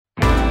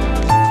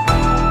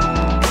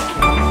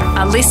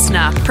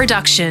listener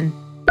production.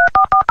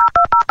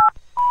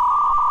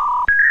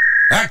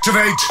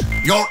 Activate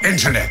your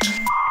internet,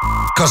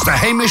 because the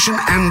Hamish and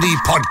Andy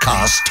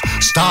podcast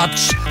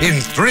starts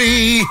in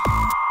 3,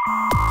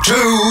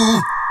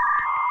 2...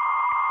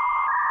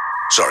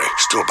 Sorry,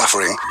 still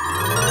buffering.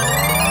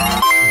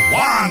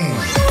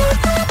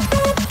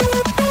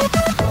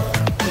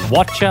 1.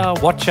 Watcher.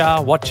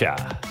 What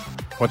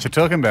you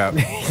talking about?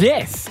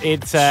 Yes,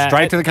 it's...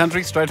 Straight to the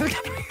country.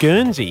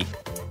 Guernsey.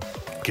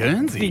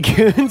 Guernsey?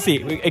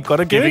 It got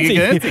a Guernsey. Giving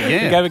a Guernsey,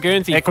 yeah. It gave a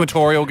Guernsey.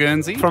 Equatorial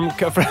Guernsey? From no.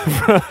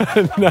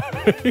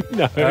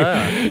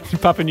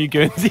 Papua New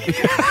Guernsey.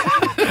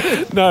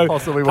 No.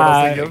 Possibly what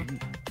I was thinking of.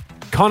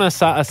 Connor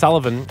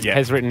Sullivan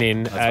has written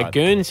in right.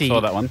 Guernsey. Saw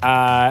that one.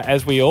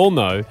 As we all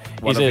know,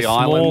 One is of a the small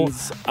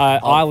islands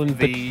island.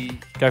 the...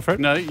 Go for it.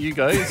 No, you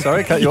go.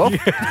 Sorry, cut you off.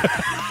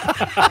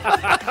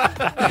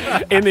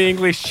 In the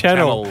English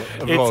Channel.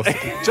 Of course.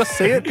 Just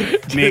see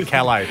it near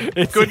Calais.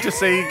 It's good to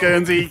see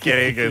Guernsey.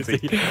 Get here,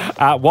 Guernsey.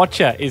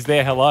 Watcher is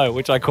there hello,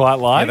 which I quite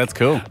like. Yeah, that's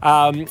cool.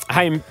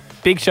 Hey,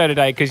 big show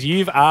today because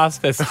you've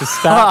asked us to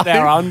start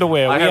our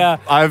underwear.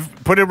 I've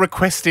put a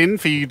request in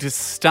for you to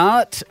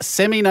start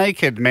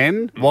semi-naked,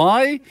 men.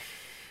 Why?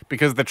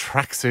 Because the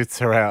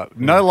tracksuits are out.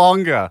 No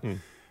longer. I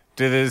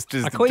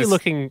caught you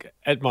looking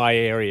at my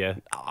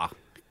area.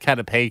 Had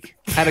a peek.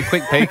 Had a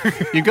quick peek.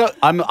 You got.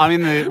 I'm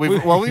in the. We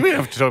don't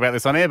have to talk about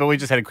this on air, but we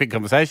just had a quick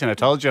conversation. I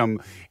told you I'm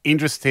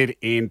interested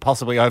in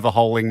possibly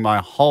overhauling my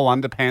whole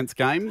underpants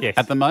game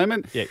at the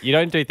moment. Yeah, you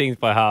don't do things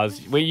by halves.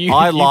 You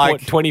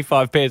bought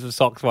 25 pairs of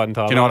socks one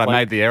time. Do you know what? I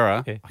made the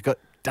error. Yeah. I got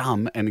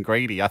dumb and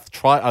greedy. I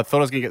thought I was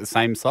going to get the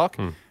same sock.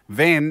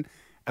 Then,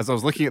 as I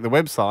was looking at the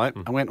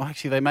website, I went, well,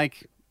 actually, they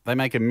make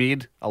a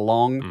mid, a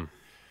long.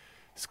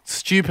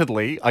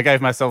 Stupidly, I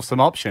gave myself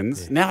some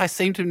options. Now I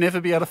seem to never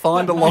be able to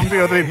find a long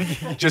deal. I'm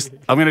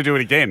going to do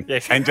it again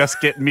and just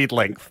get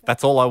mid-length.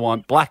 That's all I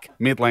want. Black,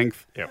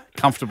 mid-length,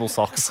 comfortable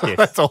socks. Yes.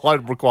 That's all I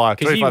require.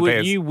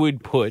 Because you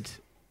would put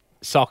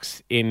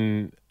socks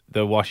in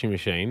the washing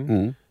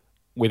machine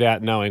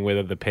without knowing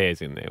whether the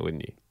pair's in there,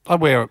 wouldn't you? I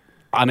wear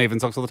uneven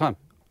socks all the time.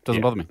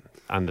 Doesn't bother me.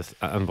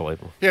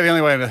 Unbelievable. Yeah, the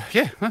only way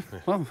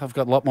well, I've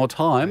got a lot more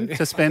time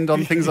to spend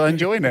on things I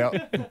enjoy now.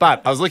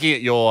 But I was looking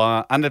at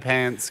your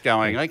underpants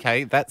going,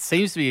 okay, that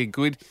seems to be a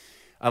good...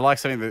 I like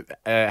something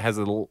that has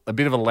a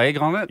bit of a leg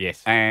on it.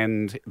 Yes.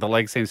 And the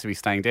leg seems to be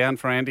staying down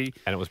for Andy.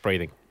 And it was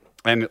breathing.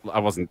 And I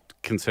wasn't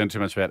concerned too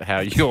much about how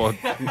your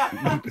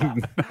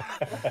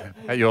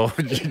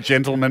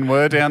gentlemen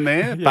were down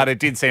there, but it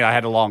did seem I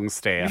had a long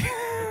stare.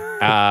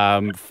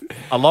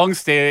 A long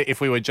stare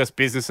if we were just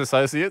business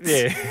associates,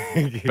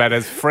 but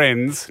as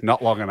friends,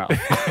 not long enough.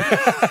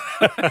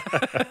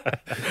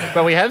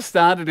 But we have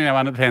started in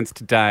our underpants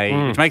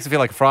today, which makes it feel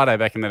like a Friday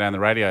back in the day on the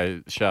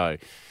radio show,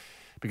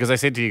 because I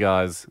said to you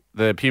guys,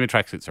 the Puma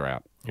tracksuits are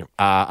out. Yep.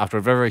 After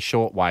a very, very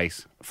short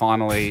wait,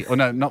 finally, or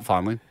no, not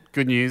finally,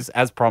 good news,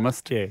 as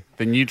promised,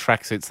 the new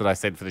tracksuits that I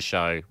said for the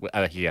show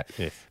are here.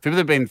 Yes. For people that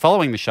have been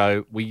following the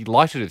show, we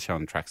like to do the show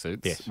in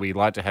tracksuits. Yes. We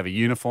like to have a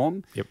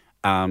uniform. Yep.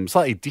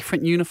 Slightly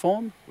different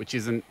uniform, which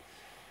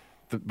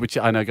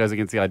I know goes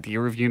against the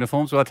idea of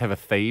uniforms. We like to have a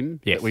theme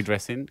that we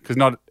dress in, because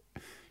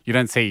you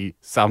don't see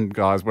some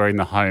guys wearing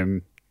the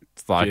home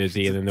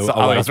jersey and then the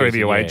away away jersey,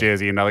 jersey,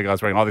 jersey, and other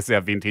guys wearing, this is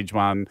our vintage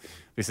one.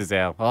 This is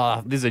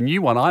this is a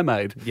new one I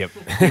made. Yep.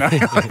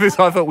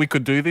 I thought we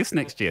could do this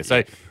next year.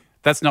 So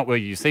that's not what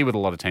you see with a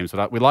lot of teams,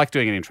 but we like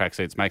doing it in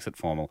tracksuits. Makes it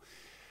formal.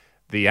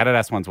 The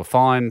Adidas ones were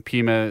fine.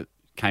 Puma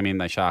came in,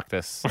 they sharked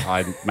us.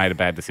 I made a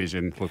bad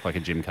decision, looked like a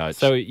gym coach.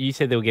 So you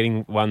said they were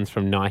getting ones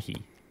from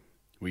Nike.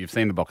 Well, you've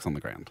seen the box on the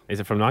ground. Is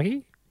it from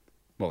Nike?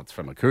 Well, it's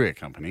from a courier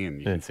company, and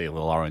you can see a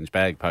little orange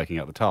bag poking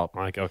out the top.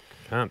 I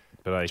can't,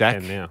 but I Jack,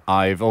 can now.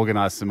 I've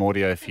organised some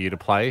audio for you to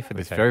play for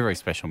this very, very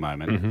special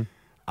moment. Mm-hmm.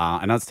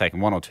 I know it's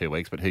taken 1 or 2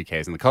 weeks, but who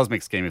cares? In the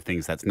cosmic scheme of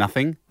things, that's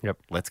nothing. Yep.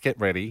 Let's get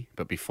ready.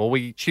 But before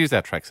we choose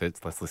our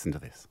tracksuits, let's listen to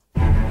this.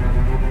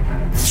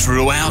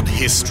 Throughout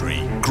history,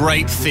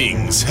 great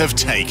things have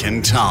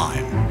taken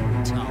time.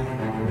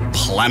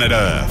 Planet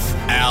Earth,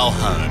 our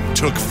home,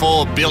 took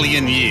 4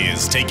 billion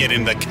years to get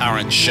in the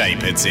current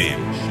shape it's in.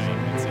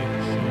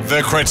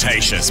 The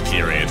Cretaceous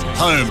period,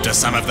 home to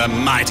some of the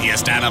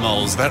mightiest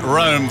animals that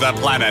roamed the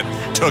planet,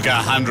 took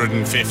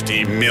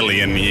 150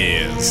 million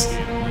years.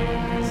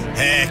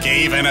 Heck,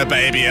 even a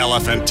baby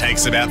elephant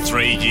takes about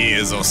 3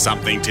 years or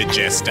something to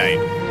gestate.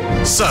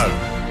 So,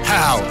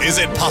 how is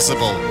it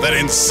possible that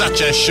in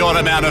such a short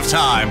amount of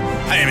time,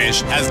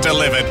 Hamish has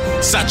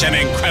delivered such an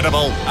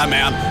incredible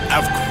amount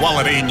of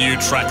quality new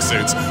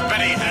tracksuits?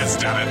 But he has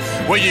done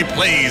it. Will you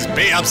please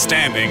be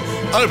upstanding,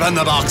 open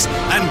the box,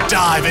 and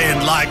dive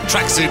in like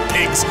tracksuit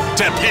pigs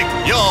to pick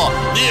your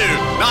new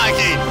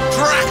Nike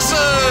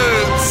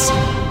tracksuits?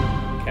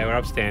 Okay, we're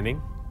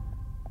upstanding.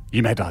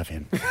 You may dive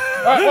in. All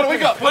right, what do we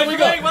got?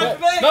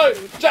 No,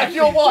 Jack,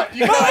 you're white.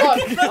 You got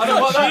white. I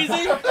don't want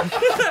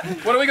that.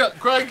 What do we got?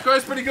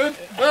 Grey's pretty good.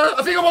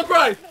 I think I want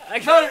grey.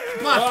 Okay.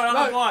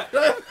 No, white.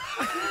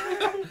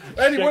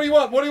 Andy, what do you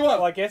want?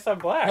 Well, I guess I'm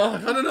black.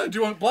 I don't know. Do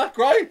you want black,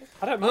 grey?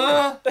 I don't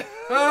know.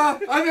 I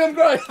think I'm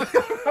grey.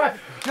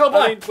 You're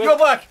black. You're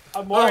black.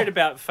 I'm worried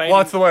about fading.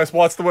 What's the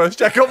worst?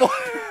 Jack? Come on.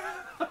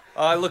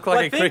 I look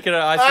like a cricketer.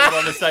 I should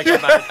want to say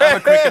mate. I'm a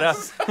cricketer.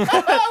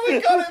 We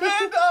got him,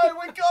 Ando.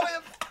 We got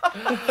him.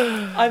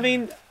 I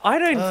mean, I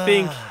don't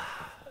think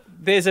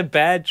there's a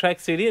bad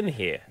tracksuit in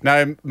here.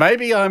 No,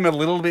 maybe I'm a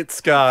little bit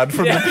scarred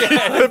from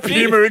the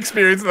Puma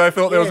experience that I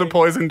thought there was a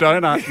poison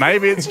donut.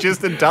 Maybe it's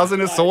just a dozen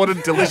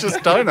assorted delicious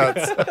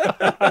donuts.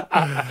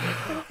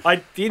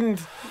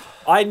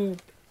 I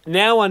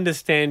now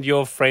understand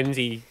your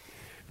frenzy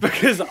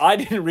because I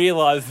didn't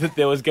realise that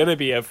there was going to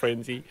be a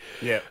frenzy.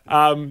 Yeah.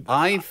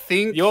 I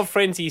think your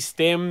frenzy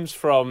stems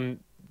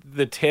from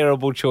the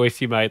terrible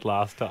choice you made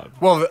last time.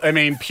 Well, I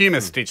mean,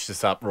 Puma stitched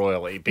us up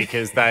royally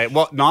because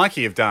what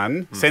Nike have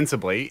done,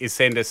 sensibly, is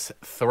send us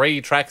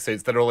 3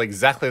 tracksuits that are all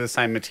exactly the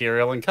same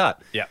material and cut.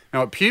 Yeah.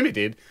 Now, what Puma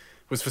did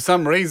was, for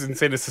some reason,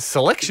 send us a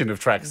selection of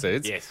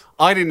tracksuits. Yes.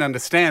 I didn't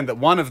understand that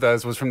one of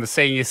those was from the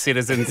senior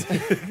citizens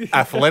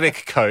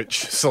athletic coach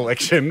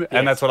selection,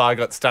 and that's what I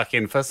got stuck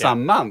in for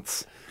some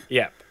months.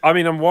 Yeah. I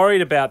mean, I'm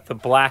worried about the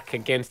black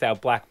against our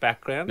black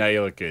background. No,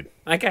 you look good.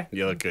 Okay.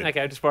 You look good.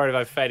 Okay, I'm just worried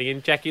about fading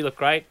in. Jack, you look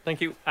great.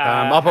 Thank you.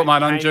 I'll put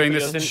mine on Haynes, during put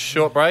this yours in.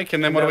 short break,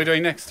 and then what are we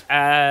doing next?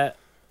 I've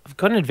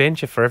got an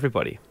adventure for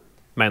everybody.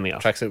 Mainly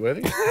us. Tracksuit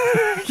worthy?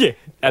 Yeah,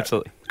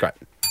 absolutely. Great.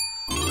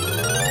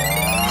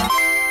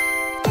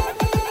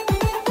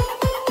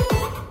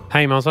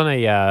 Hey, I was on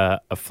a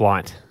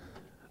flight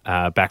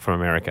back from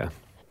America.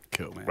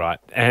 Cool, man. Right.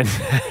 And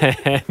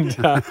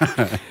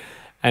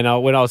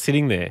when I was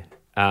sitting there,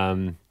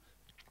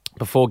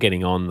 before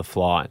getting on the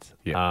flight,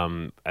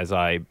 as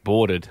I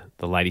boarded,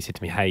 the lady said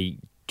to me, "Hey,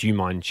 do you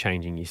mind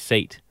changing your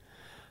seat?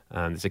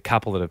 There's a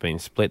couple that have been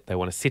split. They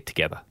want to sit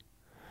together."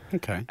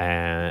 Okay.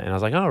 And I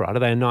was like, "All right, are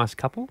they a nice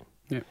couple?"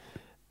 Yeah.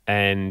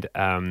 And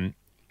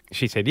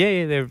she said,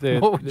 "Yeah, they're."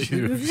 What would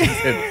you have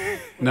said?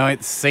 No,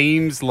 it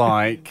seems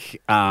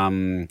like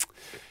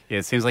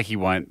it seems like he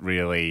won't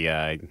really.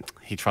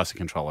 He trusts the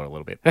controller a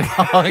little bit.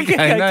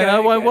 Okay,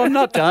 no, we're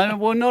not done.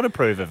 We'll not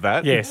approve of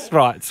that. Yes,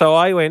 right. So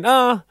I went,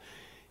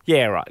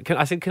 yeah, right.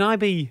 I said, can I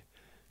be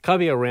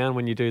around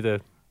when you do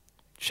the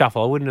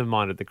shuffle? I wouldn't have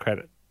minded the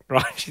credit,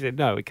 right? She said,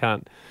 no, we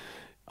can't.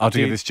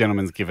 This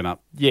gentleman's given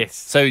up. Yes.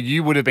 So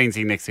you would have been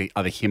sitting next to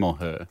either him or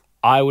her.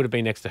 I would have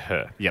been next to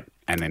her. Yep.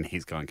 And then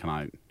he's going, can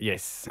I?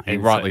 Yes.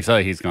 And rightly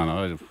so. He's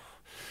gone,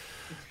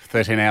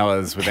 13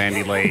 hours with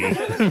Andy Lee,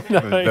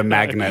 the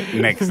magnet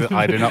next.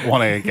 I do not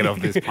want to get off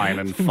this plane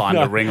and find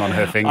a ring on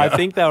her finger. I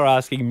think they were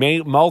asking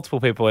me, multiple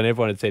people, and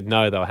everyone had said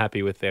no, they were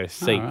happy with their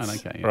seats.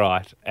 Right, okay, yeah.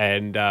 Right.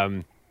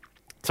 And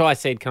so I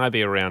said, can I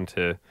be around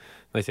to...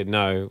 They said,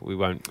 no, we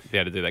won't be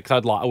able to do that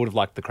because I would have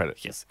liked the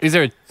credit. Yes. Is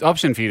there an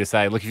option for you to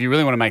say, look, if you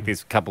really want to make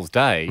this couple's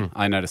day,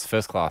 I notice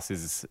first class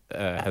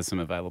has some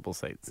available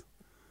seats.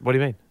 What do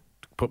you mean?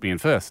 Put me in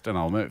first and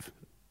I'll move.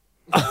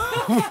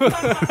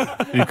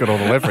 You've got all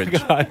the leverage.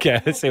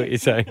 Okay, I see what you're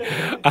saying.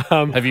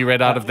 Have you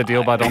read Art of the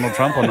Deal by Donald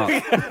Trump or not?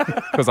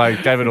 Because I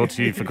gave it all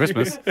to you for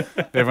Christmas. Did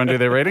everyone do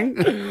their reading?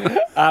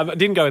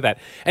 Didn't go with that.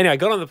 Anyway, I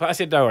got on the... I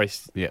said, no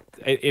worries. Yeah.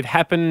 It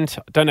happened...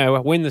 Don't know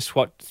when the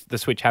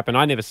switch happened.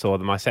 I never saw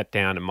them. I sat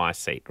down in my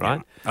seat,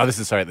 right? Yeah. Oh, this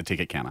is, at the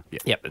ticket counter. Yeah.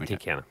 Yep, the ticket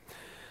counter.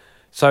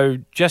 So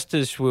just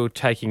as we were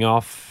taking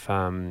off,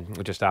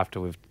 just after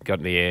we've got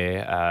in the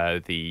air,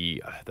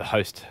 the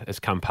host has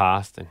come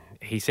past and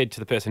he said to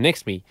the person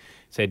next to me,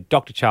 said,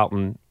 Dr.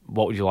 Charlton,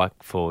 what would you like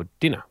for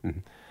dinner? Mm-hmm.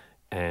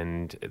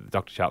 And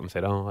Dr. Charlton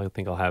said, I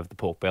think I'll have the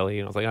pork belly.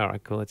 And I was like, all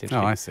right, cool, that's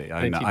interesting. Oh, I see.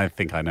 I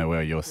think I know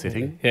where you're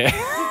sitting. Yeah.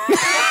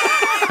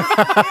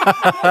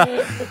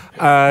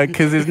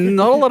 Because there's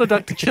not a lot of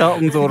Dr.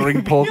 Charltons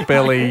ordering pork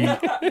belly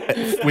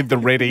with the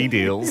red E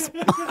deals.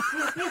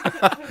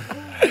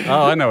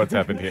 Oh, I know what's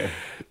happened here.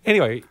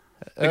 Anyway,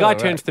 the guy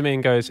turns to me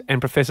and goes,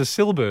 and Professor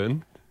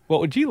Silburn,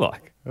 what would you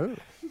like? Oh.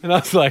 And I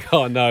was like,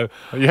 oh, no.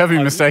 You have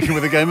been mistaken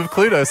with a game of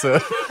Cluedo,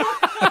 sir.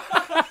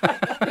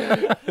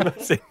 And I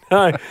said,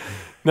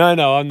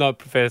 no, I'm not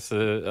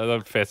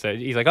Professor.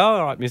 He's like, oh,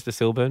 all right, Mr.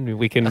 Silburn,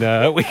 we can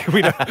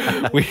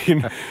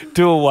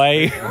do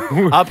away.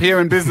 Up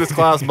here in business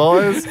class,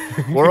 boys,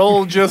 we're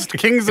all just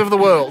kings of the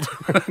world.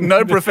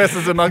 No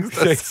professors amongst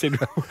us. So he said,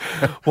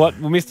 what,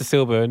 well, Mr.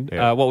 Silburn,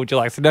 what would you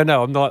like? I said,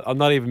 no, I'm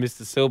not even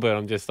Mr.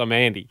 Silburn. I'm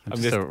Andy.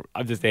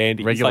 I'm just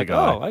Andy. Regular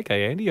guy. Oh,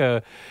 okay, Andy.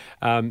 So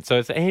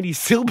it's Andy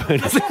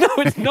Silburn. I said, no,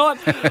 it's not.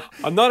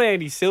 I'm not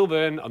Andy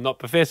Silburn. I'm not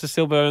Professor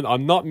Silburn.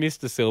 I'm not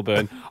Mr.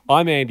 Silburn.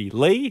 I'm Andy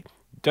Lee.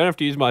 Don't have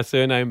to use my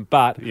surname,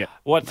 but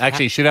what's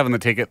actually should have on the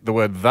ticket the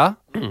word "the"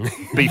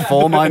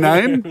 before my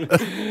name.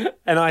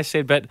 And I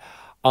said, but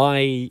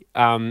I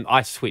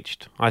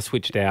switched. I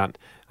switched out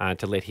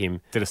to let him.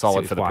 Did a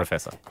solid for the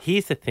professor.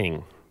 Here's the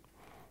thing.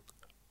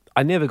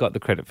 I never got the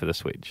credit for the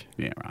switch.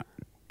 Yeah, right.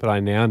 But I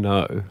now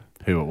know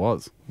who it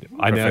was.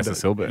 Professor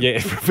Silburn.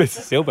 Yeah,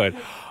 Professor Silburn.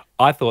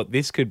 I thought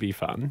this could be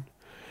fun.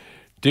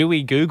 Do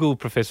we Google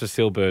Professor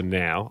Silburn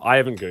now? I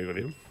haven't Googled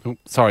him. Oh,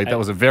 sorry, that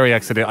was a very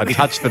accident. I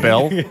touched the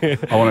bell.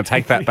 I want to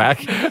take that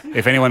back.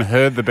 If anyone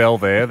heard the bell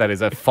there, that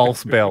is a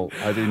false bell.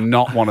 I do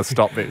not want to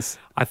stop this.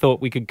 I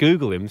thought we could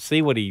Google him,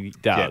 see what he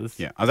does.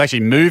 Yeah. I was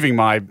actually moving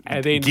my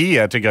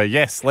gear to go,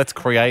 yes, let's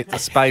create the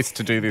space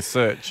to do this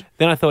search.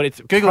 Then I thought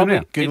Google him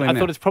now. Google him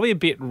now. thought it's probably a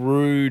bit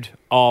rude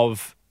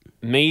of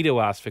me to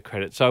ask for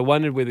credit. So I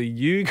wondered whether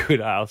you could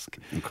ask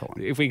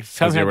if we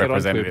somehow get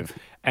onto him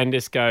and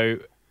just go,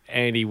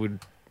 Andy would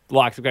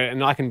like to go,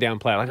 and I can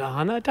downplay it. Like,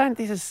 oh, no, don't.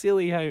 This is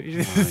silly.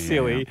 This is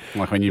silly.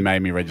 Like when you made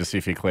me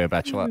register for your Clear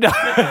Bachelor. No.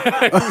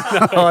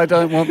 Oh, I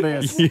don't want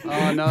this.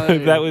 Oh, no.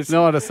 That was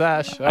not a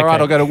sash. All right,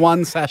 I'll go to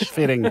one sash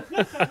fitting.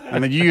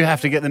 And then you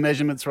have to get the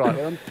measurements right.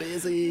 I'm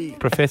busy.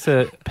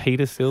 Professor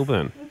Peter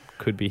Silburn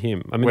could be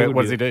him. I mean,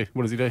 what does he do?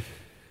 What does he do?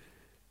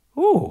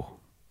 Ooh,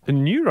 the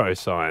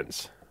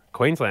neuroscience.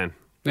 Queensland.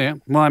 Yeah.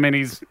 Well, I mean,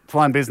 he's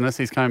flying business.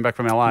 He's coming back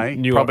from LA.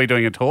 Probably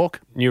doing a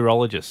talk.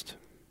 Neurologist.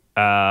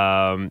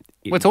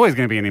 It's always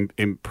going to be an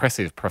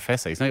impressive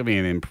professor. He's not going to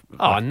be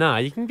an. No,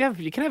 you can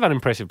have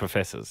unimpressive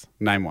professors.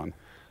 Name one.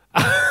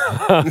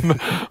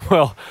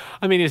 Well,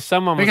 I mean, if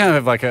someone we can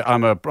have like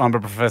I'm a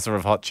professor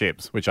of hot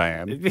chips, which I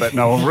am, but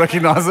no one will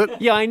recognise it.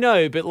 Yeah, I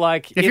know, but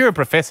like if you're a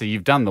professor,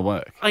 you've done the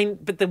work.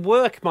 But the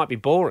work might be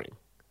boring.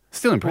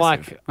 Still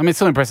impressive. It's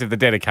still impressive, the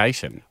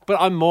dedication. But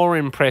I'm more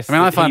impressed. I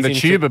mean, I find the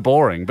tuba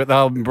boring, but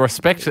they'll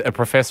respect a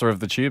professor of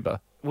the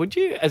tuba. Would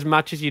you? As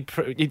much as you'd...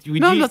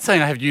 I'm not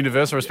saying I have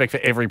universal respect for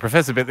every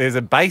professor, but there's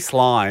a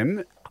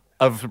baseline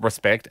of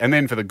respect. And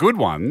then for the good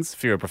ones,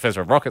 if you're a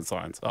professor of rocket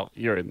science,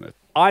 you're in the...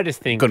 I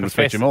just think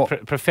respect you more.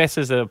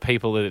 Professors are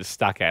people that are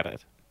stuck at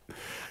it.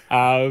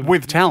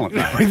 With talent.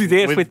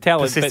 with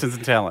talent. Persistence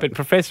and talent. But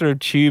Professor of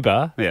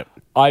Tuba... Yeah.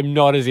 I'm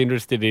not as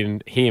interested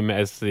in him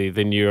as the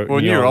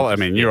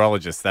neurologist.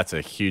 Neurologist, that's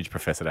a huge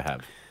professor to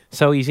have.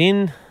 So he's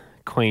in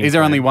Queensland. Is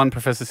there only one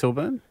Professor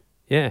Silburn?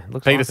 Yeah.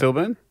 Looks Peter like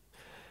Silburn?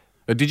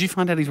 Did you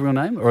find out his real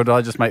name, or did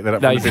I just make that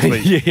up from this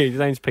week? Yeah, his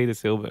name's Peter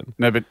Silburn.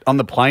 No, but on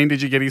the plane,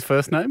 did you get his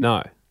first name?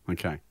 No.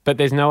 Okay. But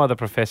there's no other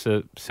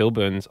Professor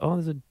Silburns.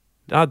 Oh, there's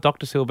a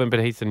Dr. Silburn, but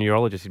he's a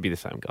neurologist. He'd be the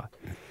same guy.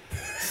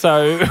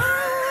 So...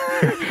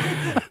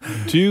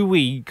 Do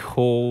we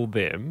call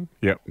them?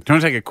 Yeah. Do you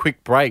want to take a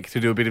quick break to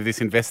do a bit of this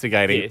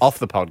investigating off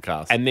the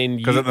podcast? And then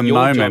because at the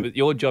moment,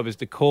 your job is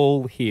to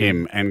call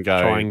him and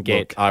go, try and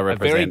get I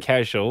represent. A very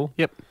casual.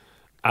 Yep.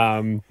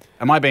 Am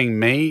I being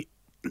me,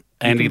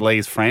 Andy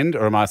Lee's friend,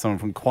 or am I someone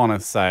from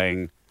Qantas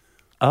saying,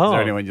 is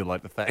there anyone you'd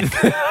like to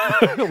thank?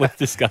 Let's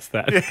discuss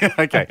that. Yeah,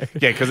 okay.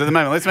 Yeah, because at the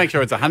moment, let's make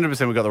sure it's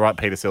 100% we've got the right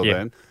Peter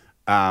Silburn,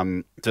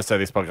 just so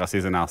this podcast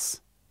isn't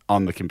us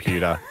on the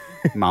computer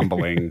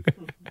mumbling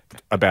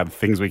about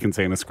things we can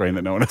see on a screen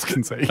that no one else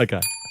can see.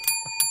 Okay.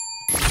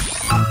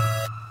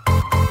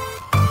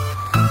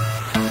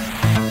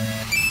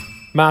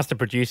 Master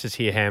producers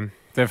here, Ham.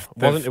 It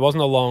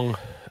wasn't a long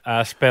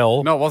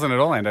spell. No, it wasn't at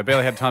all, Andy. I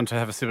barely had time to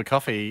have a sip of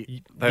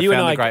coffee. They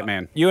found the great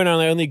man. You and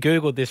I only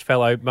Googled this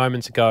fellow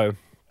moments ago.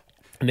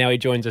 Now he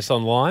joins us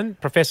online.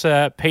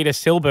 Professor Peter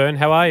Silburn,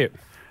 how are you?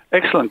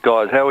 Excellent,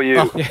 guys. How are you?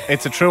 Oh,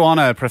 it's a true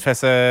honour,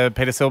 Professor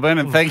Peter Silburn,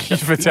 and thank you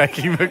for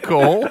taking the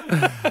call.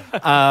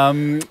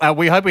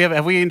 We hope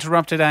have we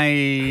interrupted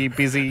a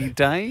busy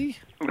day?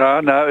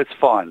 No, it's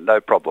fine.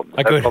 No problem.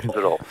 No problems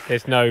at all.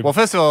 There's no well,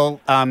 first of all,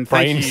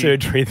 brain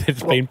surgery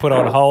that's been put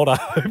on hold.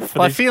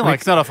 I feel like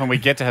it's not often we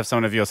get to have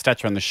someone of your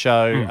stature on the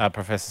show,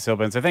 Professor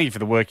Silburn, so thank you for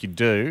the work you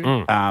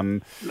do.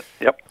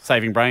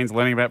 Saving brains,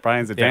 learning about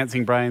brains,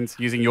 advancing brains,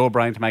 using your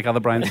brain to make other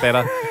brains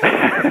better.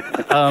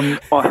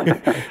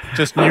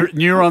 Just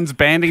neurons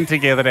banding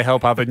together to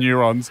help other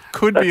neurons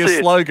could be a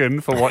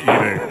slogan for what you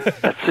do.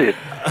 That's it.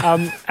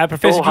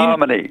 Professor, it's all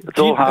harmony. It's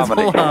all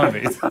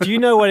harmony. Do you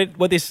know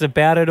what this is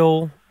about at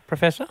all,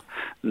 Professor?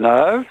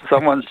 No,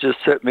 someone's just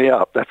set me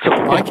up. That's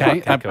all.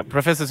 Okay.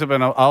 Professor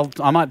Silburn,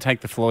 I might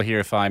take the floor here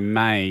if I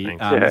may.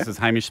 This is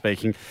Hamish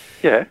speaking.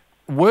 Yeah.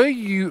 Were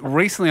you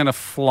recently on a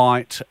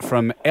flight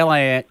from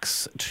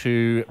LAX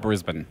to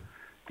Brisbane?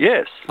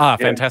 Yes.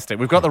 Fantastic.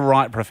 We've got the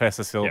right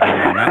Professor Silburn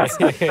on that.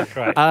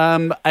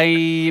 Great.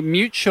 A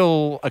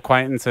mutual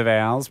acquaintance of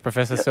ours,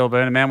 Professor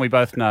Silburn, a man we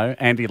both know,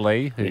 Andy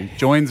Lee, who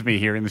joins me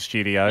here in the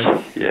studio,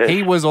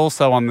 he was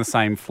also on the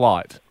same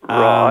flight.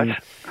 Right.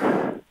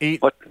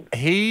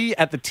 He,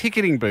 at the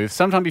ticketing booth,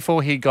 sometime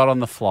before he got on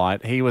the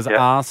flight, he was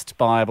asked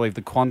by, I believe,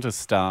 the Qantas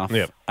staff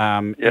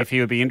if he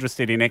would be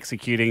interested in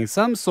executing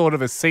some sort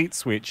of a seat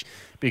switch,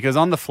 because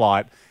on the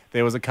flight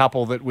there was a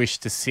couple that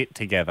wished to sit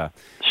together.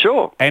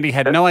 Sure. And he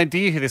had no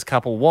idea who this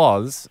couple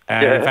was.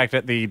 And in fact,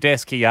 at the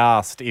desk, he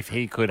asked if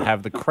he could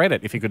have the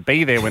credit, if he could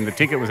be there when the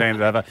ticket was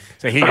handed over,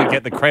 so he could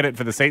get the credit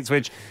for the seat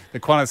switch. The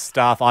Qantas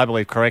staff, I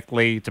believe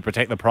correctly, to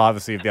protect the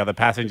privacy of the other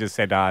passengers,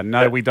 said,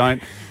 no, we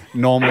don't.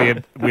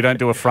 Normally, we don't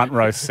do a front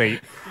row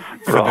seat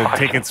for the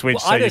ticket switch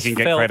so you can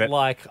get credit.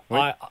 I just felt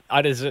like,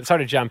 I just,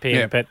 sorry to jump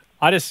in, but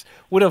I just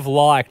would have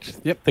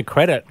liked the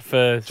credit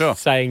for Sure.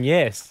 saying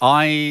yes.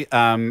 I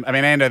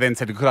mean, Ando then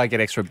said, could I get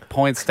extra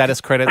points,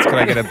 status credits? Could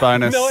I get a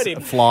bonus No, I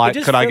didn't. flight? It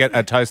just Could I felt- get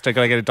a toaster?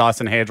 Could I get a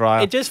Dyson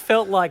hairdryer? It just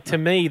felt like to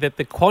me that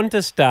the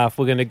Qantas staff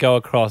were going to go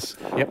across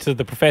to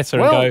the professor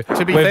Well, and go,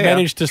 to be we've fair-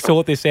 managed to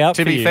sort this out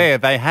to for be you. fair,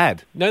 they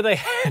had. No, they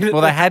hadn't.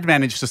 Well, they had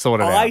managed to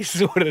sort it I out.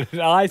 sorted it.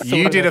 I sorted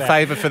You did it a out.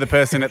 favour for the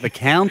person at the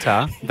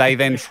counter. They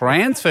then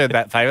transferred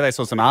that favour. They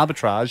saw some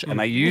arbitrage and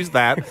they used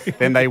that.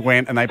 Then they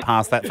went and they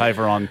passed that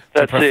favour on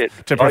That's it.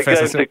 to I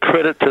Professor gave the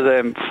credit to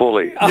them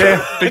fully.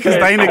 Yeah, because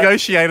they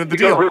negotiated the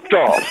You got deal. ripped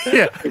off.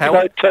 Yeah.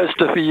 No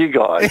toaster for you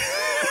guys.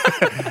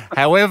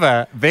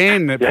 However,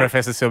 then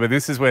Professor Silburn,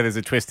 this is where there's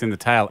a twist in the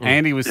tale.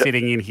 Andy was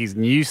sitting in his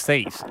new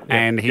seat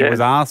and he was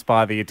asked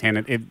by the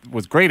attendant, it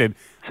was greeted,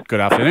 "Good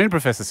afternoon,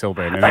 Professor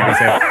Silburn." And Andy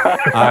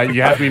said,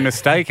 "You have me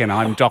mistaken.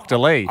 I'm Dr.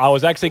 Lee." I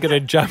was actually going to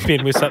jump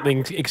in with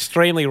something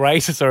extremely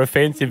racist or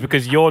offensive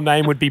because your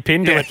name would be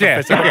pinned to it,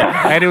 Professor.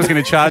 Andy was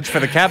going to charge for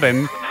the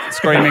cabin,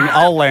 screaming,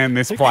 "I'll land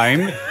this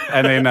plane."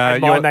 And then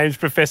My name's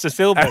Professor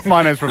Silburn.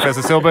 My name's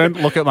Professor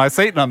Silburn. Look at my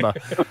seat number.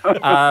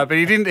 But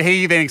he didn't.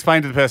 He then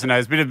explained to the person, "No,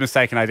 there's a bit of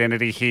mistaken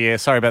identity here.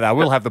 Sorry about that. I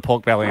will have the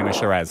pork belly and a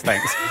Shiraz.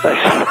 Thanks."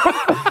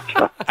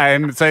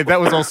 And so that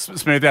was all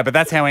smoothed out. But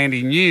that's how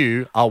Andy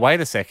knew, oh, wait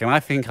a second, I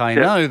think I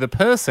know the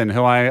person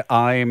who I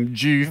am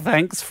due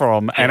thanks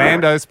from. And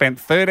Ando spent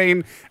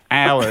 13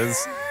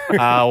 hours,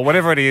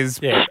 whatever it is.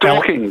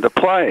 Stalking the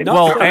plane.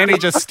 Well, Andy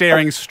just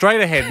staring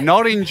straight ahead,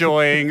 not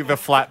enjoying the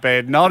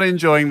flatbed, not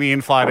enjoying the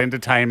in-flight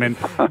entertainment.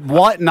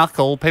 White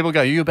knuckle. People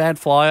go, "You a bad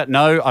flyer?"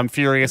 No, I'm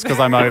furious because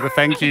I'm over.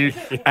 Thank you.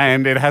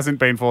 And it hasn't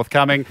been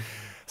forthcoming.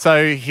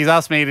 So he's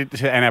asked me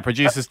and our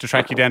producers to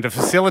track you down to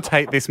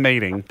facilitate this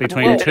meeting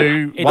between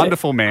two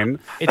wonderful men.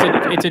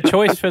 It's a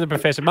choice for the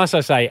professor. Must I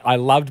say, I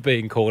loved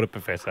being called a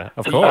professor.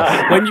 Of course.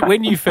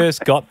 When you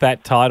first got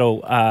that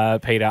title,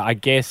 Peter, I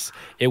guess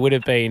it would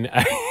have been...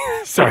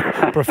 sorry,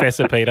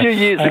 Professor Peter. A few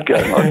years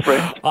ago, my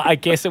friend. I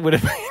guess it would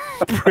have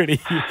been pretty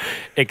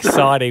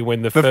exciting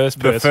when the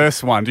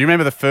first one. Do you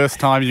remember the first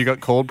time you got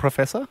called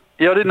Professor?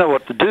 Yeah, I didn't know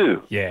what to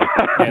do. Yeah,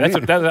 that's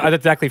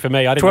exactly for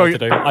me. I didn't know what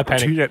to do. I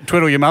panicked.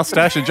 Twiddle your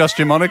mustache, adjust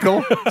your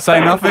monocle, say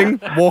nothing,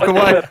 walk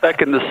away. I sat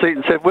back in the seat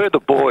and said, "Where are the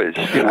boys?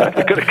 You've got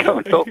to come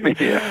and help me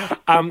here."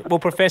 Well,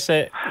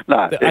 Professor,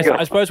 No,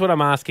 I suppose what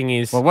I'm asking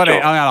is... Well,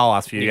 I'll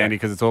ask you, Andy,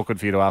 because it's awkward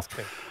for you to ask.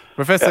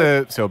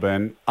 Professor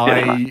Silburn,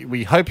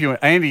 we hope you,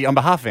 Andy, on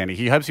behalf of Andy,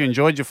 he hopes you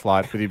enjoyed your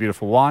flight with your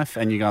beautiful wife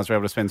and you guys were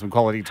able to spend some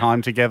quality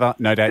time together.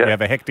 No doubt you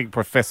have a hectic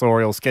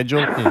professorial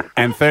schedule,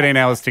 and 13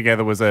 hours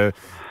together was a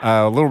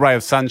little ray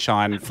of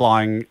sunshine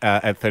flying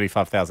at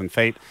 35,000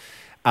 feet.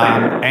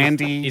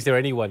 Andy, Is there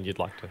anyone you'd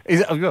like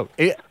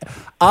to...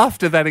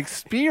 after that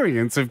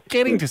experience of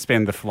getting to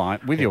spend the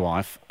flight with your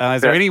wife,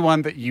 is there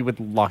anyone that you would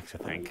like to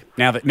thank?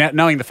 Now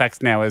knowing the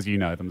facts now as you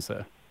know them,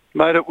 sir.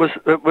 Mate, it was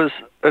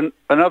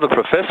another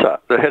professor,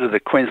 the head of the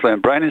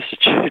Queensland Brain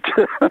Institute.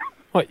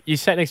 What, you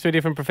sat next to a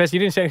different professor? You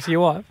didn't sit next to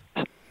your wife?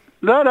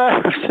 No,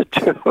 it was the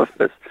two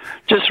of us.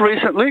 Just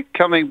recently,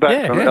 coming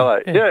back from LA.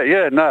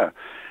 Yeah, no.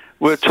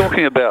 We're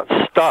talking about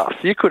stuff.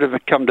 You could have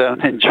come down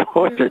and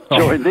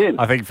joined in.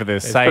 I think for the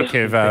sake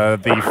of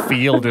the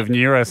field of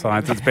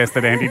neuroscience, it's best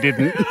that Andy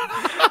didn't.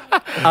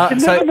 You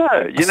never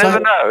know. Never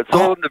know. It's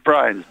all in the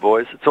brains,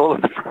 boys. It's all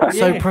in the brains.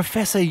 So,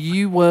 Professor,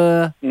 you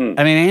were... I mean,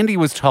 Andy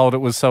was told it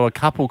was so a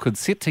couple could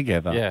sit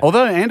together. Yeah.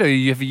 Although,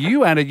 Andy, have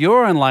you added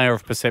your own layer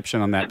of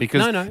perception on that?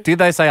 Because No. did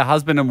they say a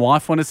husband and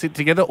wife want to sit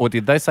together, or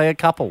did they say a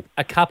couple?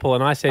 A couple,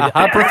 and I said...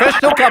 A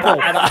professional couple.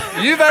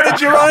 You've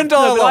added your own No,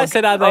 dialogue. but I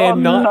said, are they are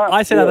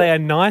they a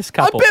nice I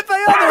couple? bet they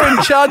are. They're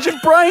in charge of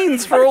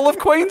brains for all of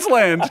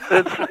Queensland.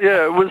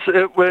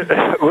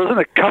 It wasn't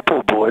a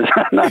couple, boys.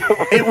 No,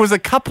 It was a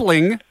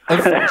coupling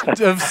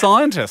of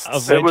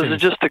scientists. it was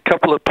just a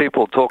couple of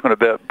people talking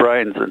about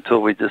brains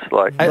until we just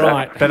like...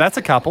 Right. But that's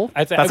a couple.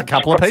 That's a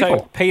couple of So,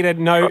 people. Peter,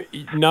 no,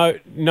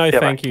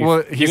 thank you.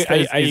 Well, he's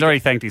already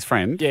thanked his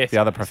friend, Yes. the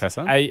other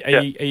professor. Are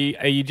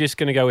you just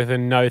going to go with a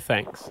no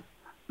thanks?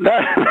 No,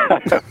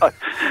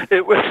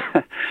 it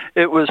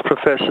was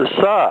Professor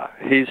Saar.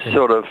 He's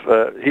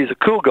he's a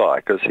cool guy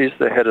because he's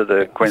the head of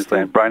the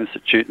Queensland Brain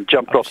Institute and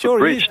jumped off the sure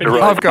he bridge is, to but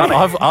raise I've got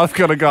money.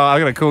 a guy. I've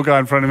got a cool guy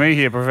in front of me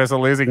here, Professor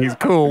Losing. He's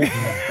cool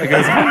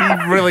because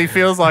he really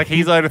feels like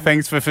he's owed a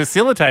thanks for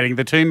facilitating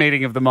the two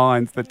meeting of the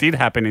minds that did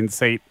happen in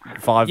seat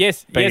 5 B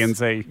and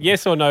C.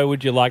 Yes or no?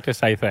 Would you like to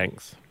say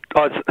thanks?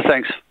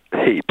 Thanks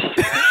heaps.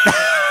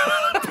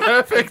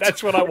 Perfect.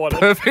 That's what I wanted.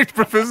 Perfect,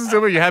 Professor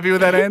Silver. You happy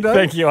with that, Ando?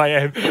 Thank you. I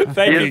am.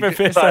 Thank you,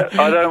 Professor. But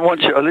I don't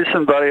want you.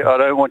 Listen, buddy. I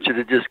don't want you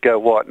to just go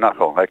white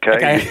knuckle.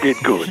 Okay? You did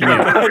good.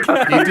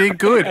 You did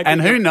good.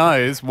 And who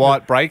knows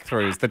what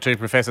breakthroughs the two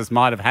professors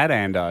might have had,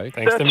 Ando.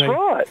 Thanks to That's me.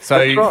 right. So,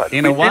 That's right.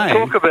 in a we way- did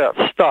talk about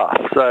stuff.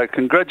 So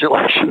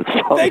congratulations.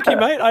 On Thank you, that.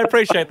 mate. I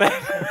appreciate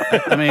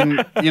that. I mean,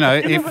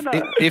 never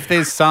know. if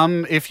there's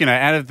some,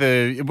 out of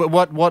the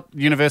what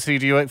university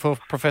do you work for,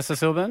 Professor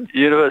Silburn?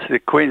 University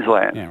of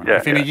Queensland. Yeah,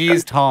 if in a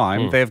year's time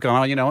they've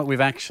gone, you know what, we've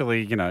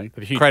actually, huge created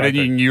a breakthrough.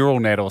 new neural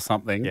net or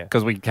something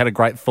because we had a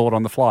great thought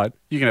on the flight,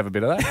 you can have a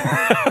bit of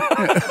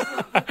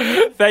that.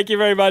 Thank you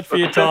very much for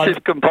your time.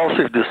 Obsessive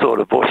compulsive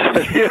disorder, boys.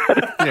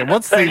 Yeah,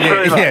 what's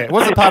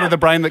the part of the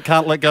brain that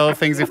can't let go of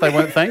things if they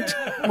weren't thanked?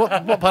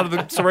 What part of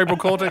the cerebral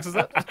cortex is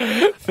that?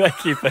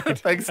 Thank you, Pete.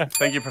 Thanks.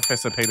 Thank you,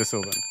 Professor Peter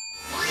Silburn.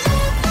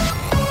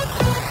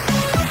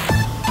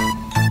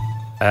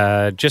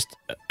 Just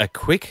a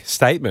quick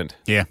statement.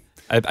 Yeah.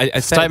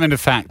 A Statement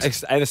of fact.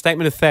 A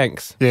statement of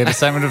thanks. Yeah, the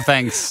statement of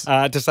thanks.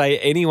 To say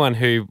anyone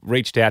who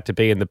reached out to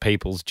be in the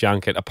People's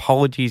Junket,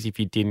 apologies if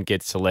you didn't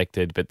get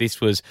selected, but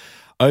this was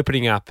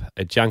opening up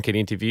a Junket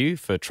interview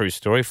for True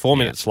Story,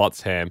 4-minute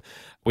slots, Ham.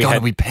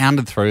 We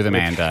pounded through them,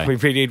 Ando. We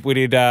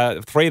did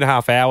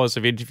 3.5 hours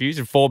of interviews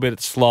and 4-minute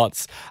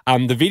slots.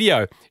 The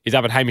video is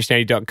up at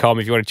hamishandy.com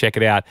if you want to check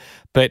it out.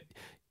 But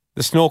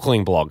the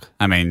snorkeling blog.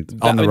 I mean,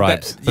 on the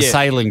ropes. The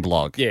sailing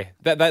blog. Yeah.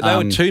 They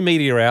were two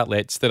media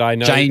outlets that I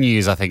know. J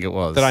News, I think it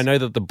was. That I know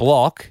that the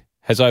block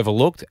has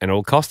overlooked, and it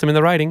will cost them in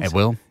the ratings. It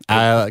will.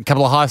 A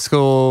couple of high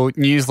school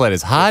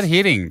newsletters. Hard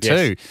hitting,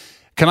 too.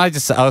 Can I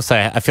just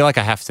say, I feel like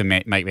I have to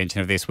make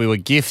mention of this. We were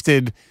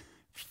gifted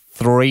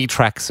 3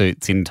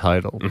 tracksuits in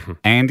total. Mm-hmm.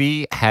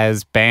 Andy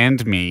has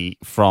banned me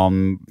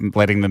from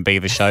letting them be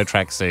the show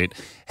tracksuit.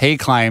 He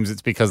claims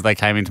it's because they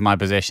came into my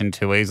possession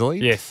too easily.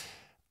 Yes.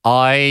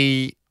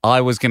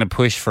 I was going to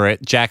push for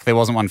it. Jack, there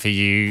wasn't one for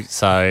you,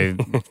 so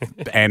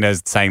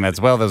Ando's saying that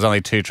as well. There was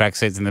only 2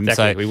 tracksuits in them.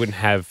 Exactly. So we wouldn't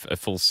have a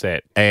full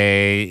set.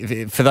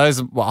 For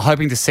those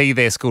hoping to see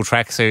their school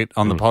tracksuit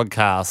on the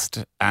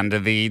podcast under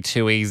the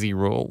too easy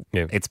rule,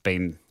 it's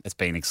been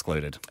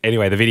excluded.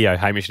 Anyway, the video,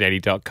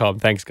 hamishandy.com.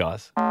 Thanks,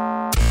 guys.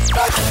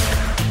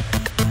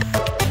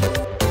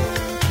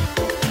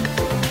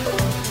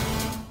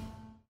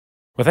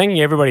 Well,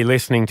 thanking everybody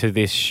listening to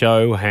this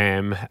show,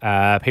 Ham,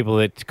 people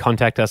that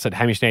contact us at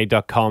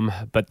hamishandy.com,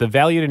 but the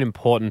valued and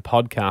important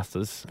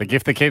podcasters. The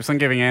gift that keeps on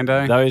giving,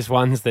 Ando. Those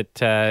ones that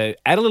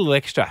add a little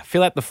extra,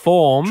 fill out the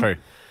form. True.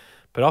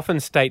 But often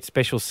state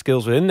special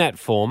skills within that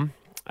form.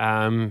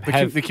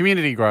 The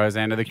community grows,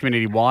 Ando. The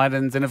community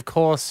widens. And, of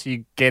course,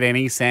 you get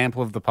any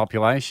sample of the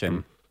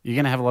population. You're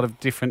going to have a lot of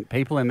different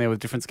people in there with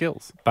different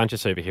skills. Bunch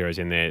of superheroes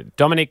in there.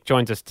 Dominic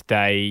joins us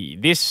today.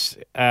 This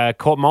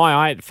caught my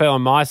eye. It fell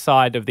on my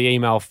side of the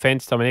email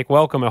fence, Dominic.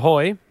 Welcome,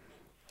 ahoy.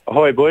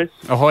 Ahoy, boys.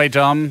 Ahoy,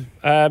 Dom.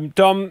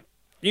 Dom,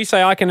 you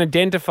say I can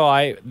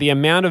identify the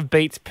amount of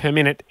beats per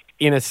minute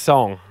in a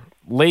song.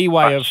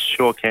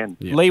 Sure can.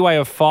 Leeway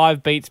of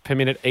 5 beats per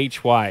minute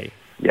each way.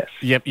 Yes.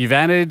 Yep, you've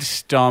added,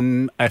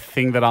 Dom, a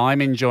thing that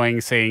I'm enjoying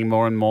seeing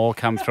more and more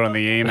come through on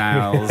the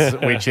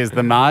emails, which is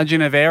the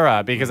margin of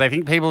error, because I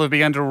think people have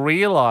begun to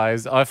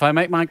realise if I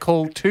make my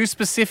call too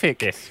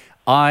specific,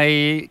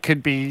 I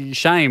could be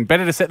shamed.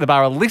 Better to set the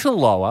bar a little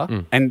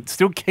lower and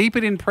still keep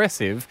it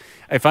impressive.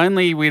 If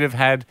only we'd have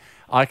had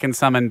I can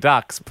summon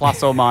ducks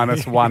plus or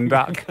minus 1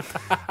 duck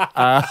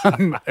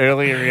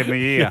earlier in the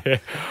year.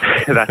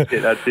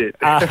 That's it.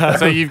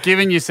 So you've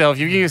given yourself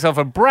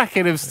a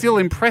bracket of still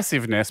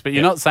impressive,ness, but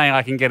you're not saying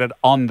I can get it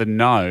on the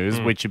nose,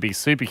 which would be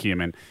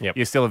superhuman. Yep.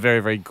 You're still a very,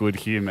 very good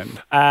human.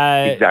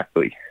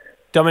 Exactly.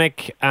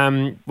 Dominic,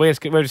 we're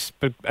just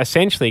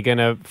essentially going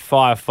to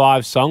fire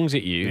 5 songs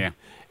at you,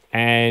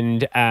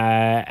 and you're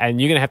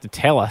going to have to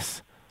tell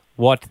us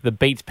what the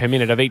beats per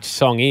minute of each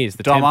song is,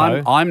 the Dom,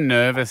 tempo. I'm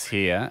nervous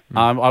here.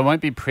 I won't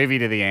be privy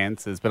to the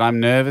answers, but I'm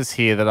nervous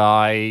here that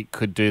I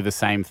could do the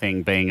same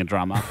thing being a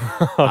drummer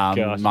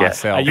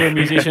myself. Are you a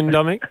musician,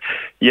 Dominic?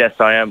 Yes,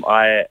 I am.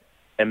 I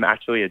am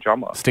actually a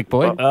drummer. Stick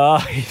boy? Oh,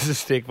 he's a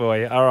stick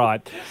boy. All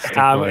right.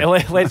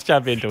 Let's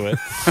jump into it.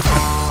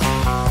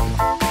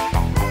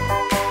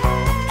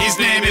 His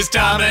name is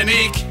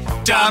Dominic.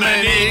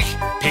 Dominic.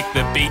 Pick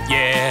the beat,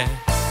 yeah.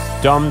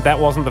 Dom, that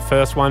wasn't the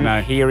first one.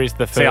 No. Here is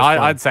the first one.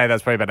 I'd say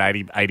that's probably about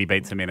 80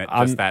 beats a minute,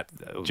 just that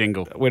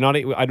jingle. We're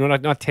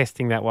not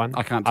testing that one.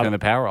 I can't turn the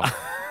power off.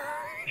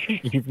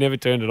 You've never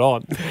turned it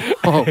on.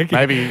 Well,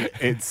 maybe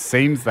it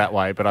seems that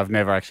way, but I've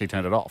never actually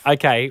turned it off.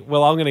 Okay,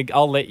 well,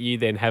 I'll let you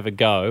then have a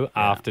go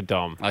after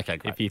Dom. Okay,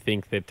 great. If you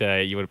think that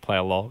you would play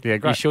along. Yeah,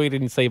 great. You sure you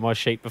didn't see my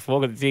sheet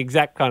before? Because it's the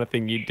exact kind of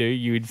thing you'd do.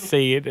 You would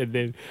see it and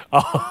then,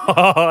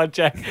 oh,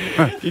 Jack,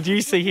 did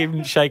you see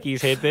him shake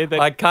his head there?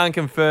 I can't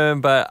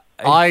confirm, but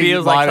it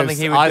feels like something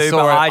he would do,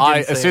 but I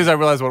didn't see as soon as I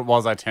realised what it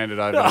was, I turned it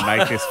over to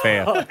make this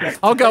fair.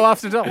 I'll go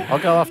after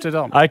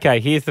Dom. Okay,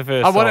 here's the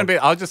first song.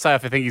 I'll just say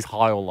if I think he's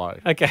high or low.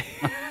 Okay,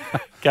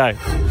 go.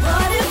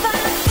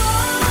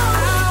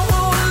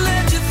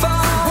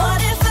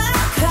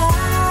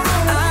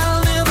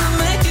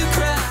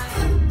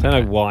 I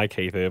don't know why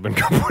Keith Urban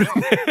got put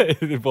in there.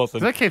 It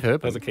wasn't. Is that Keith Urban?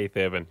 That was a Keith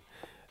Urban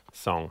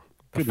song.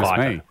 Goodness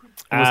me.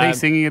 Was he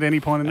singing at any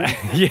point in there?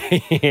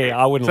 Yeah,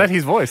 I wouldn't. Is that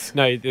his voice?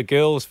 No, the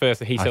girl was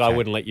first. He said, I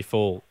wouldn't let you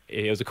fall.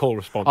 It was a call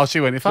response. Oh, she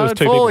went, if I would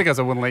fall, he goes,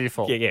 I wouldn't let you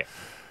fall. Yeah.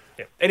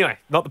 Anyway,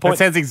 not the point. It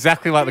sounds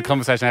exactly like the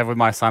conversation I have with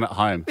my son at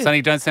home.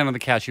 Sonny, don't stand on the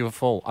couch, you'll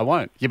fall. I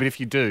won't. Yeah, but if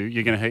you do,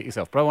 you're going to hurt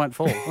yourself. But I won't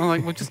fall. I'm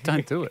like, well, just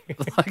don't do it.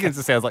 Like, it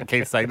just sounds like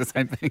Keith saying the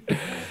same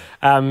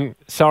thing.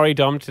 Sorry,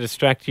 Dom, to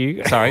distract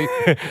you. Sorry.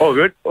 All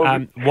good.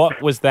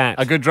 What was that?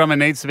 A good drummer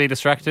needs to be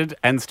distracted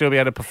and still be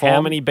able to perform.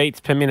 How many beats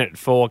per minute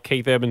for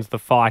Keith Urban's The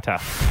Fighter?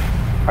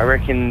 I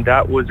reckon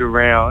that was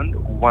around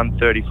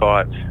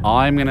 135.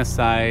 I'm going to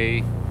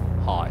say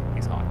high.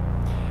 He's high.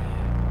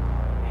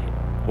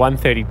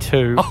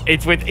 132. Oh.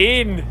 It's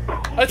within.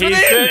 That's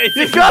within.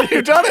 You've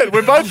done it.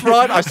 We're both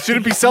right. I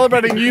shouldn't be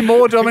celebrating you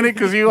more, Dominic,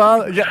 because you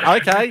are. Yeah,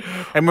 okay.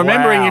 And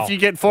remembering, Wow. if you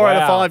get 4 out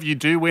of Wow. 5, you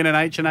do win an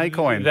H&A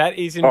coin. That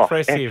is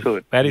impressive.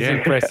 excellent. That is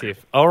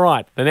impressive. All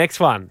right, the next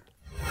one.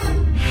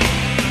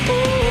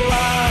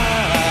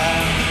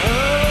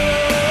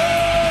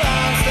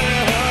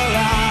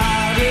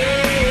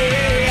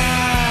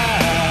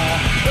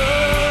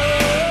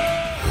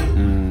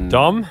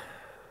 Dom,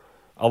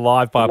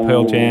 Alive by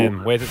Pearl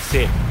Jam. Where's it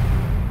sit?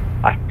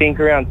 I think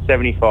around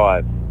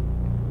 75.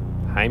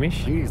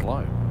 Hamish? I think he's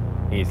low.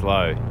 He's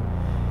low.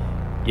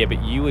 Yeah,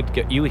 but you were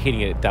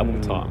hitting it at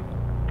double time.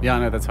 Yeah, I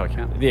know. That's how I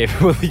count. Yeah,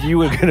 well, you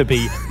were going to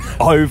be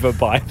over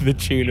by the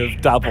tune of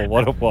double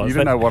what it was. You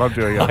don't know what I'm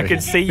doing. I can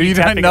see you You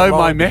don't tapping know along.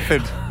 my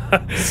method.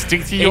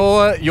 Stick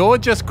to you're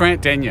just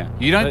Grant Denyer.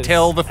 You don't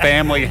tell the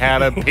family how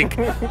to pick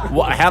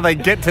how they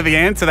get to the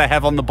answer they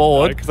have on the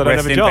board. No, 'cause I don't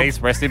have a job.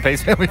 Rest in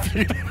peace, Family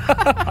Feud.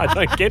 I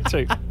don't get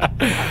to.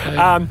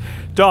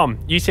 Dom,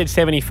 you said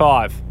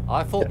 75.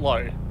 I thought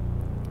low.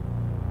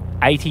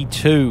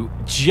 82.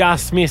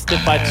 Just missed it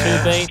by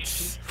 2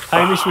 beats.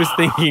 Hamish was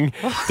thinking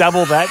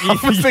double that. I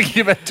was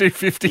thinking about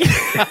 250.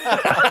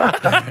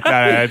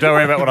 No, don't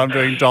worry about what I'm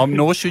doing, Dom.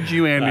 Nor should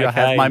you, Andy. I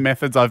Okay. have my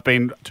methods. I've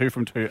been 2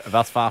 from 2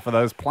 thus far for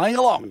those playing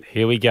along.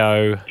 Here we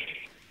go.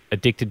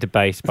 Addicted to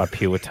Bass by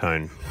Pure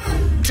Tone.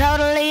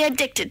 Totally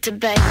addicted to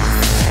bass.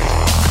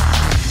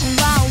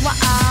 Wow,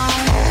 wow.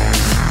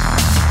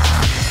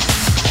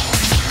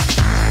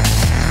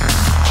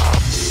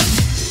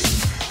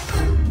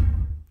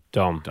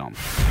 Dom.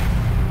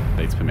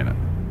 Beats per minute.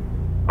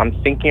 I'm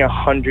thinking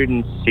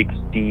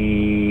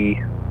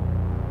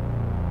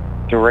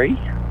 163.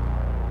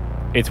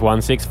 It's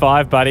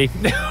 165, buddy.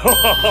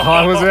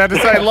 I was about to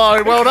say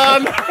low. Well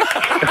done.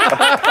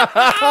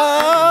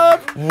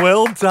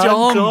 Well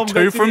done, Dom.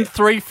 2 from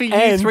 3 for you.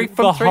 And 3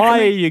 from the 3 for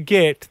higher me. you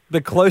get,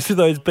 the closer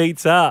those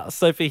beats are.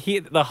 So if you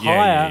hit the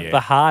higher, yeah. the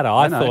harder.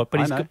 I know, thought, but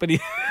I he's know. good, but he,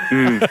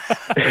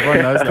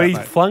 Everyone knows that, but he's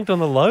mate. flunked on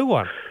the low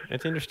one.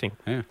 That's interesting.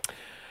 Yeah.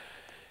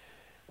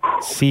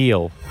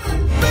 Seal.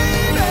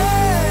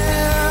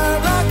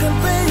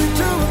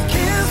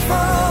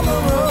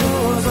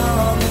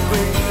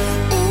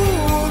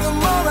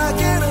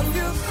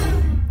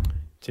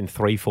 It's in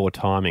 3/4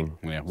 timing.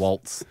 Yeah,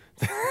 waltz.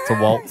 It's a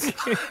waltz.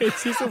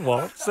 It's just a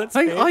waltz. That's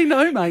I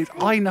know, mate.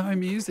 I know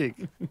music.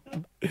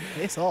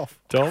 Piss off.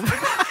 Dom.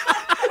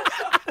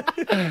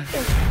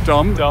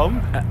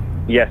 Dom.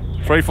 Yes,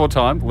 3/4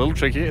 time. A little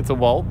tricky. It's a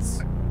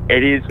waltz.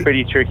 it is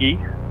pretty tricky.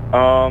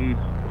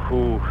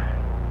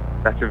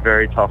 That's a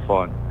very tough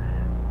one.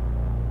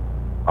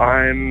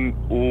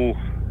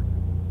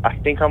 I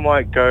think I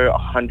might go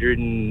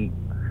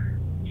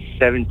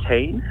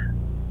 117.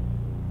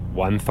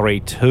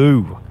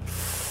 132.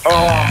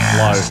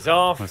 Low. He's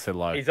off. I said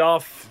low. He's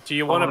off. Do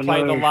you want to Oh,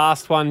 play no. the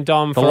last one,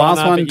 Dom? The for last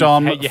honour? one, But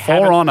Dom, you for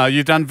haven't- honour.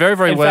 You've done very,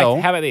 very In well.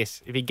 fact, how about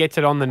this? If he gets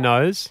it on the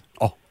nose,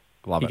 Oh,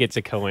 love he it. gets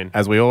a coin.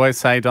 As we always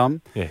say,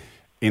 Dom, Yeah.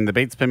 in the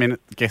beats per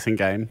minute guessing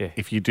game, Yeah.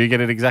 if you do get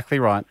it exactly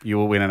right, you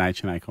will win an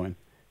H&A coin.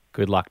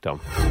 Good luck, Dom.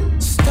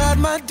 Start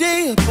my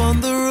day up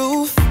on the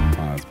roof.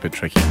 Oh, it's a bit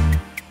tricky.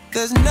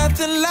 There's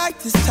nothing like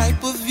this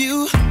type of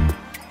view.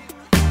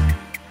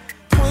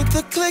 Point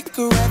the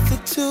clicker at the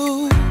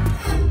tube.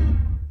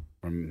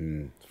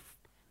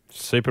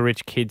 Super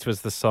Rich Kids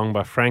was the song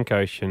by Frank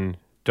Ocean.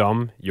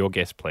 Dom, your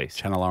guess, please.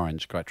 Channel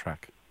Orange, great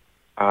track.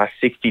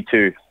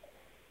 62.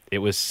 It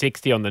was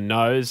 60 on the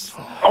nose.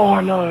 Oh,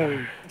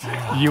 no.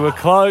 You were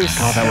close.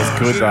 Oh, that was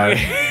good, though.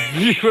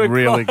 You were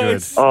Really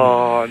close.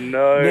 Oh,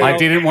 no. I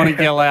didn't want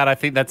to yell out, I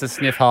think that's a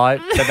sniff high,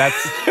 but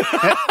that's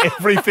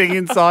everything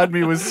inside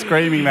me was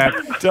screaming that.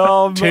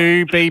 Dom,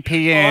 2 I'm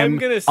BPM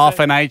gonna say- off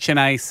an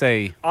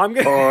H&AC. I'm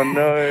going Oh,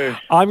 no.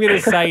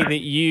 to say that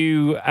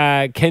you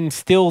can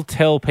still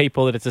tell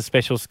people that it's a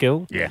special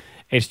skill. Yeah.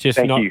 It's just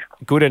Thank not you.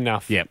 good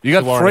enough. Yeah, you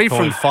to got warrant 3 a from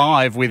coin.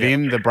 5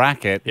 within the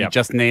bracket. You Yep.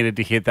 just needed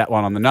to hit that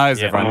one on the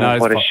nose. Yep. Everyone Oh,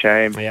 knows. What a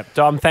shame. Yep.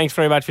 Dom, thanks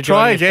very much for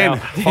Try joining again.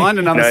 us, pal. Find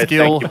another No,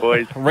 skill. thank you,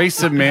 boys.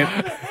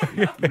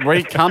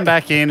 Resubmit. Come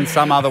back in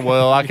some other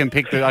world. I can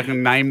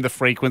name the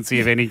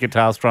frequency of any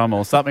guitar strum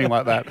or something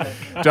like that.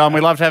 Dom,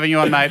 we loved having you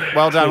on, mate.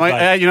 Well done. Cheers,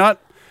 mate. You know what?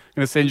 I'm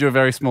going to send you a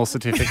very small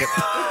certificate.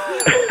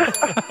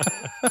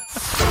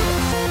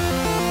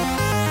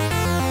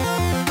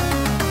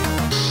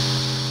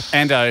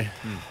 Ando,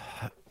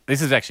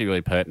 this is actually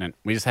really pertinent.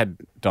 We just had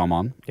Dom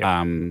on,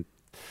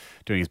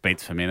 doing his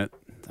beats per minute,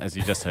 as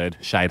you just heard.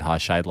 Shade high,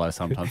 shade low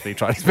sometimes, but he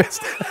tried his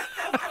best.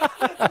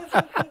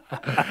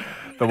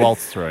 The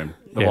waltz through him.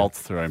 The Yeah.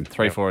 waltz through him.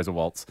 3/4 is a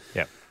waltz.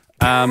 Yep.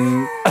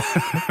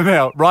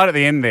 Now, right at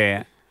the end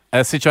there,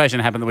 a situation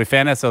happened that we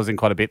found ourselves in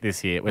quite a bit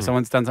this year where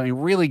someone's done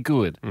something really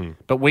good,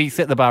 but we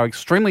set the bar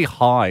extremely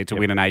high to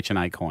win an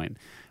H&A coin.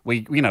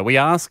 We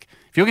ask,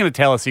 if you're going to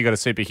tell us you've got a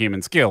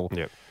superhuman skill,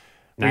 Yep.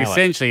 we Nail it.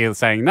 essentially are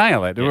saying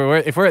nail it.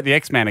 If we're at the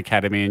X-Man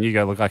Academy and you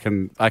go, look, I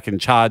can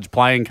charge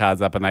playing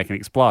cards up and they can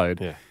explode.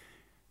 Yeah.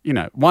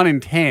 1 in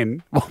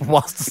 10,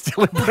 whilst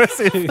still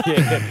impressive,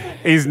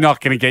 is not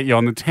going to get you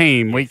on the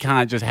team. We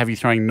can't just have you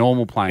throwing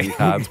normal playing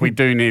cards. We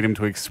do need him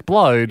to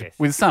explode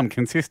with some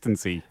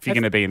consistency if you're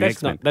going to be in the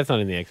X-Men. That's not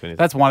in the X-Men, is it?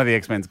 That's one of the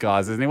X-Men's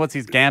guys, isn't he? What's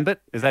his Gambit?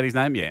 Is that his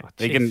name? Yeah.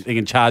 He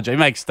can charge. He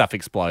makes stuff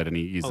explode and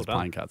he uses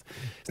playing cards.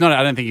 It's not.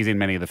 I don't think he's in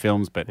many of the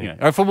films, but,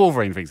 or for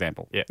Wolverine, for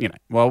example. Yeah.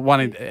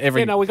 One in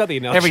every... we got the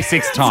analogy. Every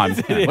sixth time.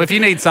 Well, if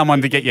you need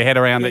someone to get your head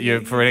around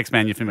that for an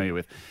X-Man you're familiar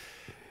with.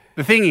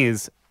 The thing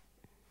is,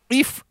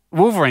 if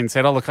Wolverine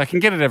said, "Oh look, I can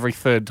get it every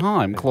third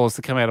time, claws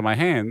to come out of my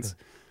hands,"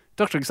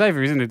 Dr.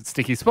 Xavier is in a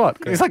sticky spot.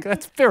 He's like,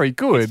 "That's very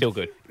good. It's still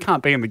good.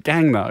 Can't be in the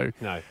gang though."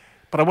 No.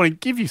 But I want to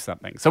give you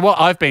something. So what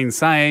I've been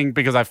saying,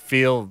 because I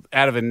feel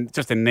out of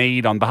just a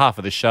need on behalf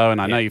of the show,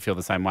 and I know you feel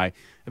the same way.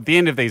 At the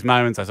end of these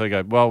moments, I sort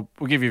of go, "Well,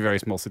 we'll give you a very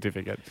small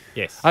certificate."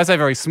 Yes. I say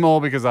very small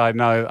because I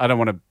know I don't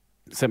want to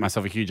set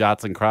myself a huge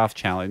arts and crafts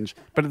challenge,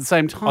 but at the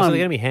same time... Oh, so they're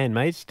going to be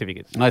handmade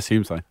certificates? I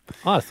assume so.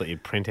 Oh, I thought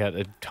you'd print out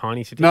a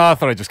tiny certificate. No, I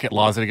thought I'd just get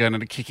Liza to go into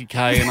the Kiki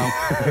K and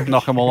I'll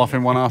knock them all off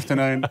in one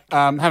afternoon.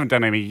 Haven't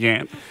done any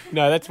yet.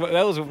 No, that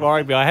was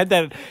worrying me. I had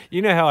that...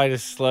 You know how I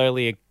just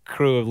slowly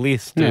accrue a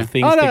list of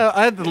things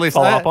I had the list.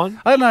 follow up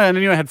on? I don't know, and I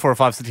knew I had 4 or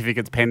 5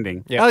 certificates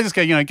pending. Yeah. I just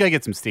go, go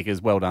get some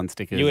stickers, well done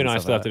stickers. You and I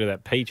still have to do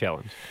that P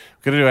challenge.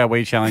 We're going to do our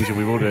Wii challenge and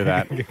we will do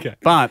that. Okay.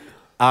 But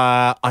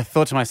I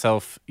thought to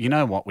myself, you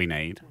know what we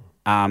need?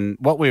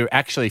 What we're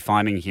actually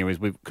finding here is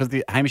because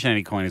the Hamish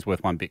Andy coin is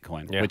worth 1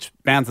 Bitcoin, which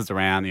bounces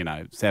around,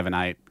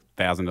 $7,000,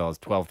 $8,000,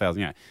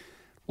 $12,000.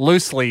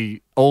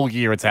 Loosely, all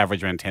year it's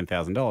average around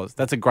 $10,000.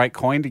 That's a great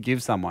coin to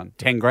give someone,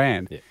 10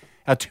 grand. Yeah.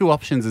 Our 2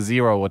 options are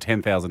 $0 or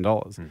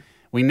 $10,000.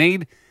 We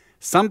need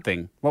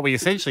something. What we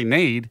essentially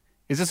need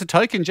is just a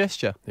token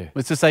gesture. Yeah.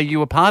 It's to say you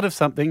were part of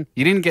something.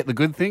 You didn't get the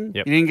good thing.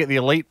 Yep. You didn't get the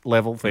elite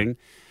level thing.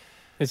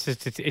 It's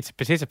a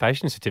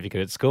participation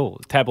certificate at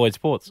school, tabloid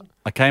sports.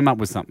 I came up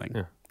with something.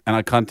 Yeah. And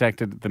I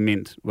contacted the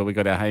Mint where we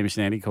got our Hamish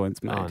Andy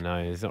coins made. Oh,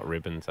 no, there's not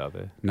ribbons, are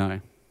there?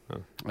 No. Oh.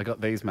 I got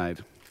these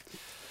made.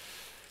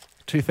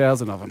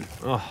 2,000 of them.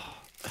 Oh.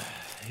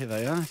 Here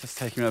they are, just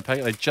taking out a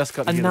packet. They just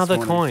got another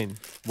coin.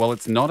 Well,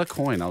 it's not a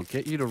coin. I'll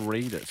get you to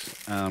read it.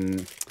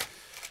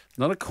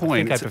 Not a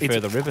coin. I prefer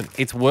the ribbon.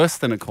 It's worse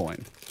than a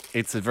coin.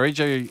 It's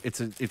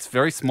it's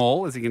very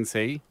small, as you can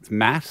see. It's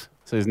matte,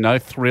 so there's no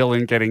thrill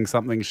in getting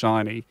something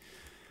shiny.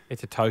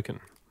 It's a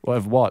token. Well,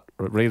 of what?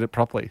 Read it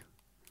properly.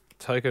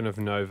 Token of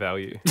no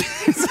value.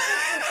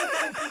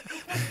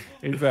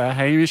 It's a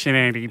Hamish and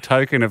Andy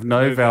token of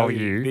no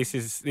value.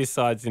 This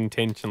side's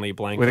intentionally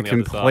blank with on a the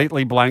other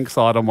completely blank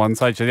side on one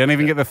side. So you don't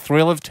even get the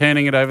thrill of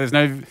turning it over. There's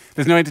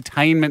no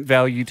entertainment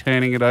value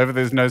turning it over.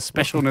 There's no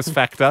specialness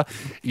factor.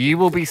 You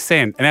will be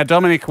sent, and our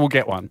Dominic will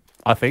get one,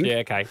 I think. Yeah,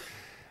 okay.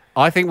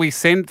 I think we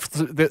send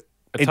the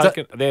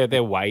token. They're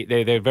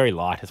very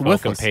light as well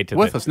compared to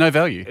worthless, no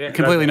value,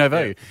 completely no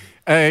value.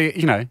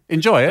 Yeah.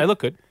 Enjoy it. They look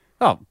good.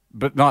 Oh,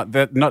 but not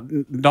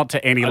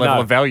to any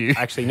level of value.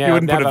 Actually, now you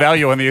wouldn't put a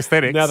value on the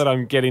aesthetics. Now that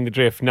I'm getting the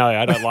drift, no,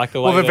 I don't like the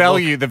way. Well,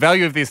 the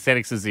value of the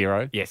aesthetics is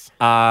 0. Yes.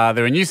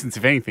 They're a nuisance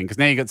if anything, because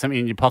now you've got something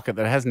in your pocket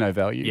that has no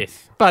value.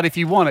 Yes. But if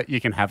you want it,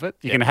 you can have it.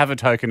 You can have a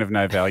token of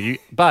no value,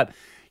 but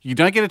you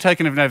don't get a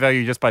token of no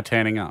value just by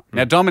turning up.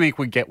 Now, Dominic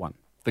would get one.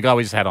 The guy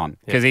we just had on,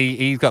 because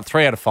he's got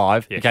 3 out of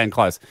 5. Yes. He came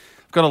close.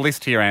 I've got a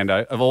list here,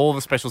 Ando, of all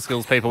the special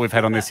skills people we've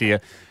had on this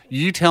year.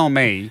 You tell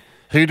me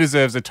who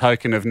deserves a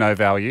token of no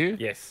value.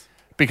 Yes.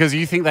 Because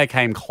you think they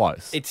came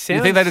close. You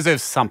think they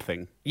deserve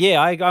something. Yeah,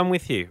 I'm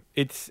with you.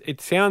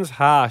 It sounds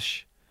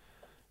harsh.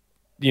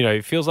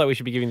 It feels like we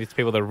should be giving this to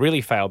people that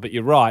really failed, but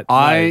you're right.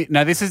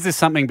 No, this is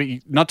something, but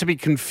not to be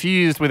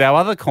confused with our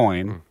other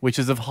coin, which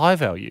is of high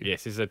value.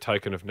 Yes, this is a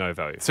token of no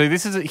value. So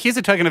here's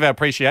a token of our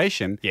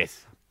appreciation.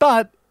 Yes.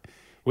 But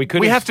we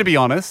have to be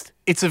honest,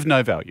 it's of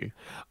no value.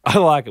 I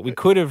like it. We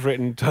could have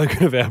written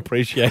token of our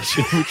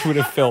appreciation, which would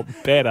have felt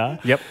better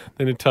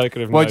than a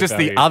token of no value. Well, just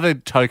the other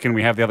token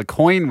we have, the other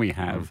coin we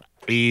have,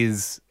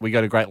 is we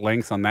go to great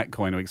lengths on that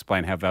coin to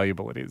explain how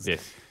valuable it is.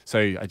 Yes. So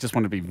I just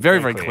want to be very,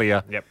 very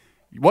clear. Yep.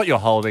 What you're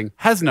holding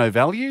has no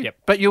value,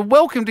 but you're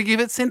welcome to give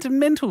it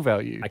sentimental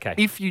value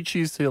if you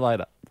choose to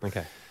later.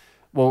 Okay.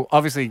 Well,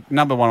 obviously,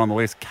 number 1 on the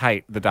list,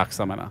 Kate, the duck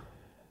summoner.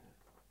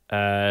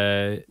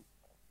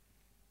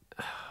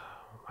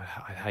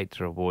 I hate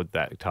to reward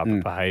that type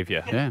of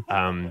behaviour.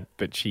 Yeah.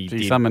 But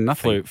she summoned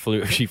nothing.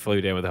 She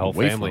flew down with the whole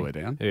family. We flew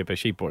her down. Yeah, but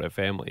she brought her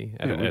family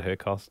at her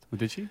cost.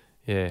 Did she?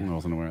 Yeah. I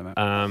wasn't aware of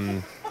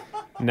that.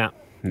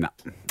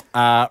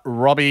 No.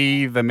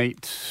 Robbie the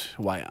meat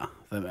weigher.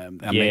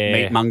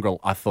 Meat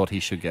mongrel. I thought he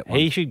should get one.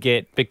 He should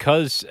get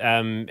because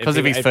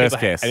of his first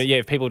guess.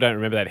 If people don't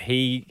remember that,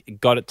 he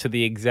got it to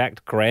the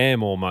exact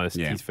gram almost.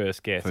 His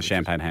first guess. The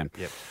champagne ham.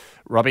 Yep.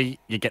 Robbie,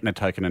 you're getting a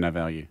token of no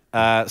value.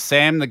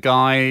 Sam, the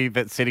guy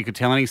that said he could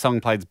tell any song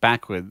played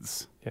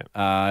backwards. Yep.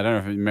 I don't know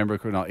if you remember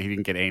it or not. He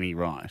didn't get any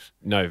right.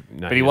 No.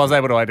 But he was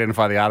able to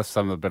identify the artist of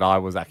some of it, but I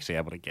was actually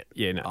able to get.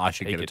 Yeah, no. I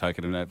should get a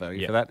token of no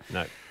value for that.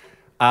 No.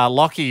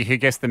 Lachie, who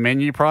guessed the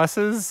menu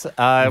prices.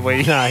 No,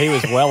 he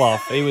was well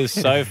off. He was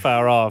so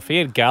far off. He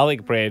had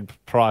garlic bread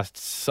priced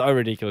so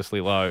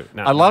ridiculously low.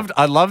 No,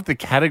 I loved the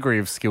category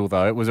of skill,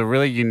 though. It was a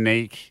really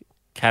unique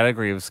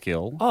category of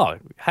skill. Oh,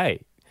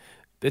 hey,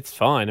 it's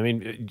fine. I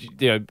mean,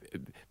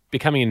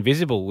 becoming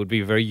invisible would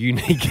be a very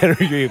unique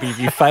category. If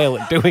you fail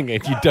at doing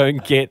it, you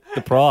don't get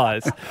the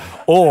prize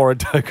or a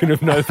token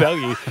of no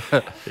value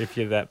if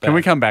you're that bad. Can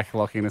we come back,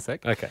 Lachie, in a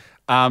sec? Okay.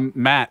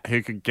 Matt,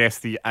 who could guess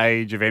the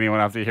age of anyone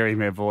after hearing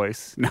their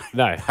voice.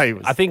 No.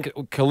 I think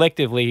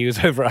collectively he was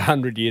over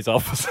 100 years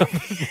off or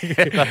something.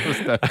 That was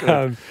no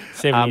good.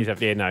 7 years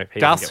off. Yeah, no.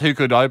 Gus, who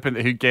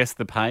guessed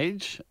the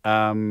page.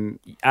 Well,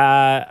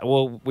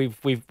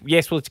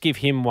 yes, let's give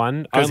him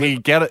one. Because he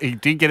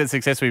did get it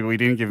successfully, but we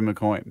didn't give him a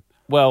coin.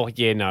 Well,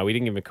 yeah, no, we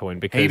didn't give him a coin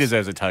because he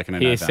deserves a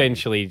token. He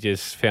essentially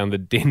just found the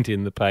dent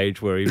in the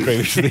page where he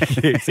previously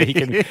so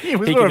he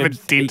was more of a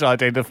dent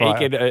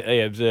identifier. He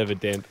can observe a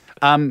dent.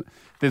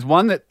 There's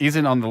one that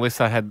isn't on the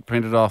list I had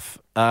printed off,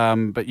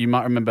 but you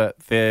might remember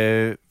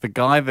who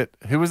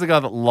was the guy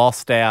that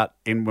lost out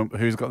in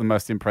who's got the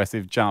most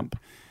impressive jump.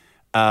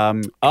 He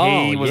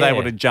was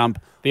able to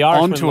jump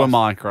onto a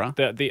micro.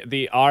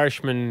 The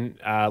Irishman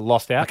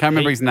lost out. I can't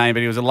remember his name,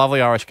 but he was a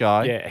lovely Irish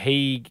guy. Yeah,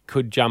 he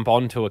could jump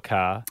onto a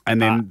car.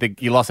 And then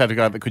he lost out to a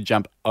guy that could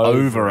jump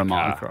over a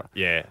micro.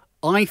 Yeah.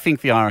 I think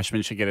the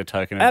Irishman should get a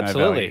token of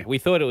Absolutely. no value. We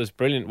thought it was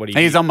brilliant what he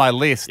did. He's on my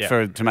list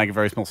to make a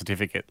very small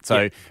certificate.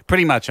 So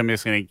pretty much I'm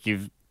just going to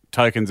give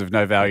tokens of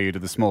no value to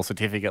the small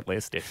certificate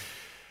list. Yes.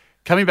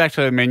 Coming back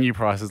to menu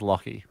prices,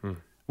 Lachie,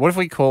 what if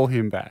we call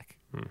him back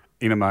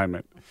in a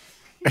moment?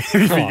 If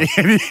he gets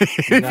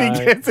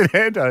it,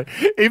 Hendo,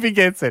 if he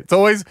gets it. It's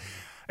always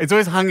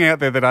hung out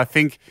there that I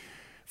think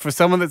for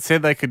someone that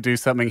said they could do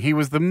something,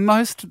 he's the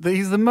most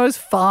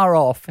far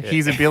off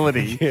his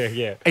ability.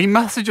 Yeah. He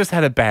must have just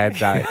had a bad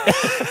day.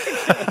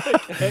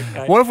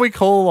 Okay. What if we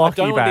call Lachie back?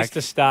 I don't want this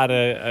to start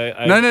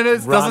a No,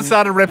 it doesn't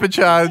start a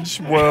repechage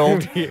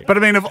world. But I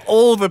mean, of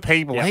all the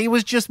people, he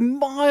was just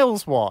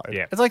miles wide.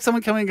 Yeah. It's like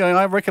someone coming and going,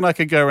 I reckon I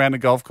could go around a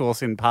golf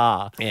course in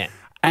Par. Yeah.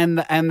 And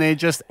they're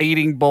just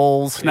eating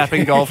balls,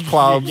 snapping golf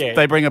clubs.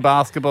 They bring a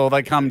basketball.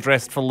 They come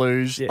dressed for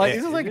luge. It's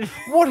just like,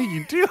 what are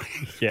you doing?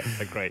 Yeah,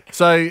 great.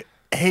 So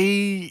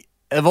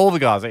of all the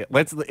guys,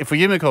 if we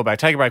give him a call back,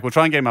 take a break, we'll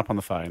try and get him up on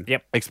the phone.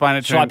 Yep. Explain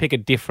it to him. Should I pick a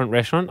different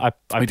restaurant?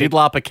 We did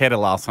La Paqueta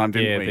last time,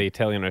 didn't we? Yeah, the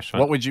Italian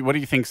restaurant. What do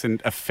you think's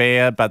a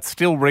fair but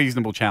still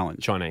reasonable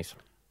challenge? Chinese.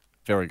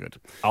 Very good.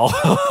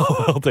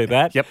 I'll do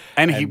that. Yep.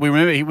 And we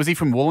remember, was he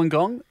from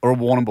Wollongong or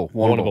Warrnambool?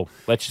 Warrnambool.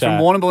 From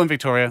Warrnambool in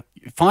Victoria.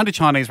 Find a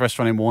Chinese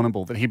restaurant in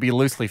Warrnambool that he'd be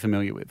loosely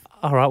familiar with.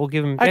 All right, we'll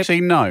give him...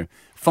 Actually, no.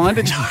 Find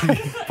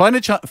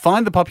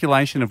the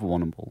population of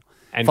Warrnambool.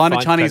 And find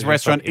a Chinese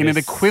restaurant in an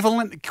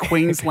equivalent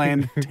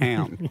Queensland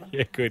town.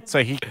 Yeah, good.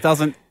 So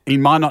he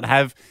might not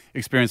have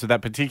experience with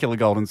that particular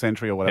golden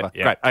century or whatever.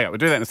 Yeah. Great. Okay, we'll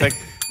do that in a sec.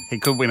 He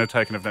could win a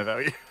token of no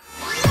value.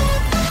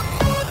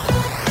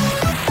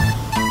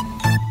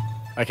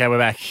 Okay, we're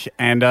back.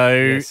 And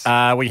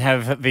we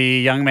have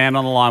the young man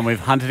on the line. We've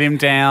hunted him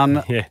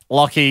down. Yeah.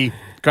 Lachie,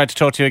 great to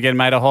talk to you again,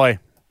 mate. Ahoy.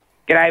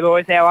 G'day,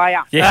 boys. How are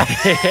you? Yeah.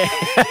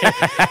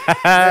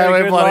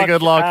 We're bloody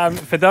good luck.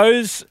 For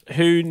those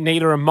who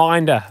need a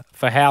reminder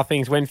for how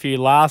things went for you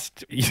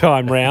last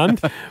time round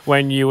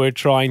when you were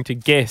trying to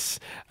guess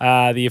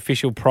the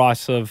official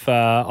price of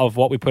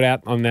what we put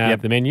out on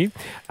the menu,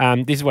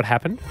 this is what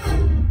happened.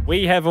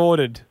 We have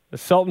ordered a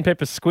salt and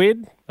pepper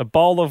squid, a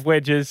bowl of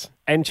wedges,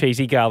 and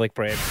cheesy garlic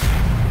bread.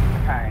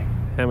 Okay.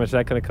 How much is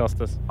that going to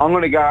cost us? I'm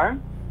going to go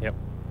Yep.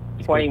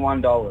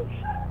 $21.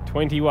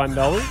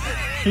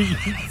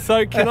 $21?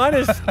 So can I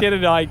just get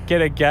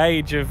a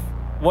gauge of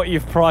what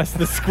you've priced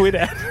the squid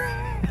at?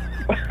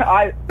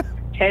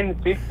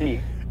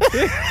 $10.50.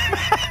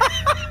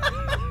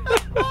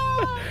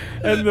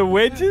 And the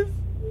wedges?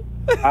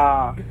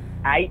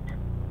 8.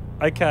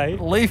 Okay.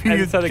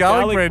 Leaving the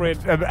garlic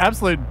bread an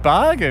absolute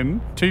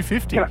bargain,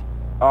 $2.50.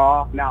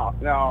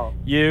 No.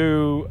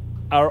 You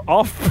are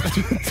off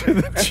to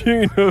the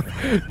tune of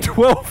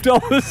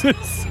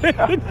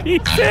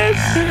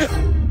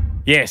 $12.70.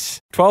 Yes,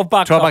 $12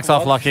 $12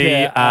 off,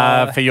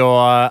 Lachie, for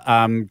your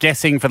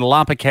guessing for the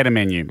La Paqueta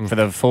menu for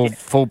the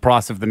full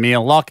price of the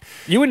meal. Lock,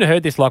 you wouldn't have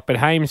heard this, Lock, but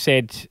Hames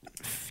said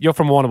you're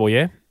from Warrnambool,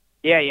 yeah?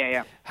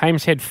 Yeah.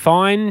 Hames said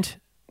find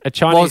a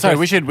Chinese. Well, sorry,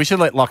 we should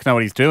let Lock know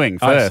what he's doing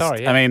first. Oh,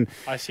 sorry. Yeah. I mean,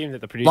 I assume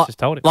that the producers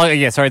told him.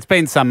 It's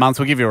been some months.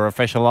 We'll give you a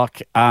refresher,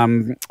 Lock.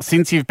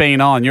 Since you've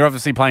been on, you're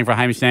obviously playing for a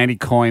Hamish Andy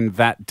coin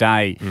that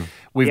day.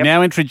 We've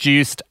now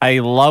introduced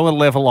a lower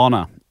level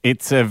honour.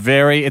 It's a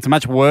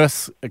much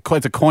worse.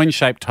 It's a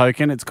coin-shaped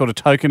token. It's called a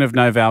token of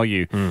no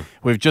value.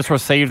 We've just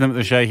received them at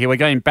the show here. We were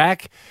going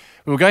back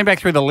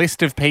through the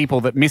list of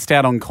people that missed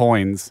out on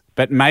coins,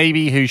 but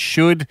maybe who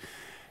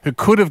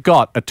could have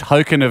got a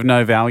token of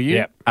no value.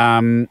 Yep.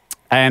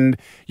 And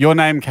your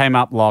name came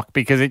up, Locke,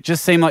 because it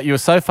just seemed like you were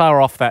so far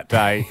off that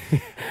day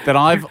that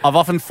I've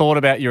often thought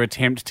about your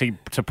attempt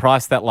to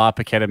price that La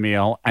Paqueta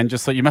meal and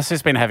just thought you must have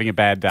just been having a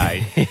bad day.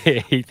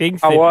 He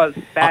thinks I was.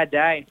 Bad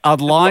day. I'd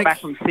like... Got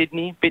back from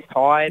Sydney, bit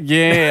tired.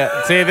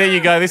 Yeah. See, there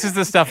you go. This is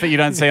the stuff that you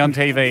don't see on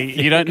TV.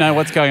 You don't know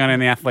what's going on in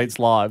the athletes'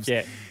 lives.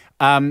 Yeah.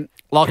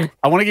 Locke, we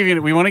want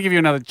to give you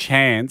another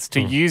chance to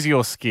use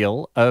your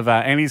skill of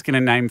Annie's going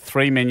to name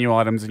 3 menu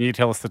items and you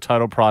tell us the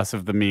total price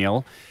of the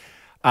meal.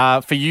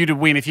 For you to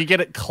win, if you get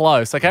it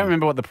close. I can't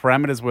remember what the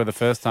parameters were the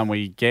first time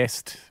we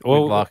guessed.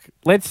 Well,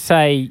 let's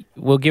say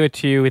we'll give it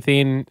to you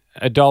within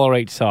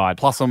 $1 each side,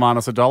 plus or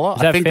minus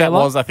 $1. I think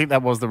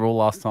that was the rule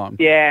last time.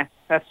 Yeah,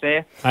 that's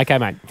fair. Okay,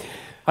 mate.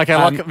 Okay,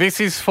 look, this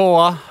is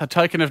for a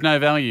token of no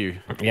value.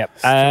 Yep.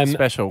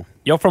 Special.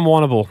 You're from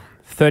Warrnambool.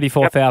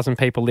 34,000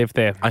 people live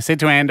there. I said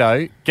to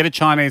Ando, get a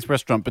Chinese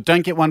restaurant, but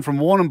don't get one from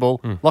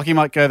Warrnambool. Lockie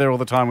might go there all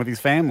the time with his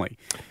family.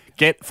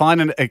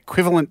 Find an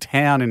equivalent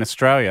town in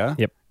Australia.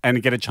 Yep.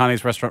 And get a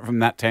Chinese restaurant from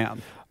that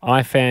town.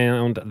 I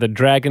found the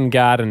Dragon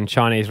Garden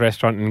Chinese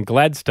restaurant in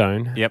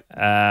Gladstone. Yep.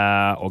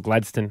 Or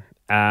Gladstone.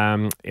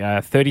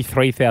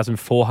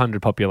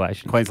 33,400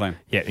 population. Queensland.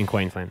 Yeah, in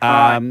Queensland.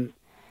 Are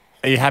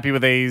you happy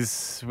with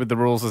the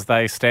rules as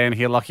they stand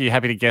here, Lockie? Are you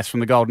happy to guess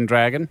from the Golden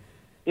Dragon?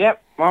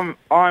 Yep, I'm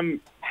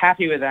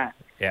happy with that.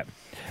 Yep.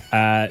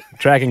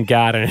 Dragon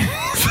Garden.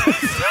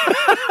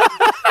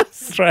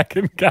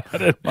 Dragon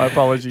Garden. My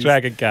apologies.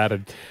 Dragon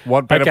Garden.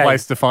 What better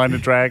place to find a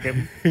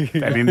dragon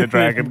than in the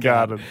Dragon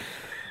Garden?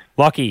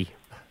 Lockie,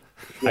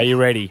 are you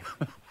ready?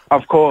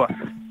 Of course.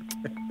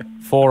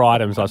 4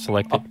 items I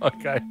selected. Oh,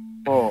 okay.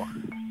 4.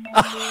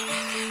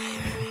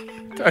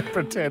 Don't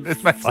pretend.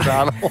 It makes it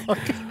harder.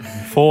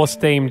 4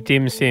 steamed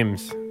dim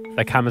sims.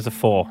 They come as a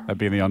 4. That'd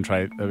be in the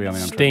entree.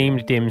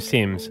 Steamed dim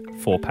sims,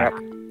 4-pack.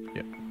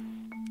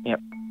 Yep.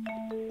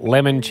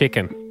 Lemon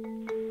chicken.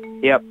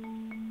 Yep.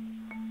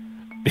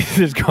 This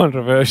is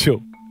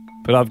controversial,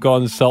 but I've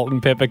gone salt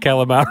and pepper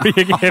calamari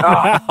again.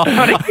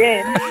 Not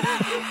again.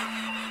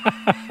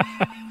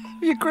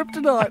 Your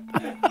kryptonite.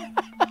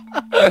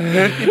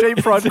 Your deep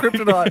fried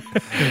kryptonite.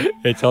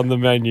 It's on the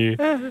menu.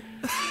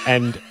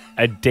 And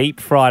a deep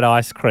fried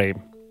ice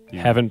cream.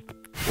 Yeah. Haven't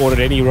ordered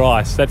any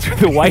rice. That's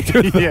the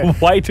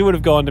waiter would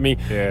have gone to me.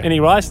 Yeah. Any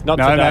rice? Not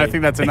today. No, I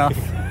think that's enough.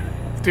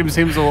 Dim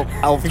Sims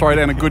I'll throw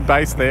down a good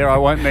base there. I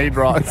won't need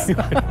rice.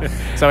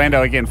 So,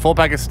 Ando, again,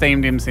 4-pack of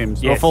steamed Dim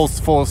Sims. Yes. Or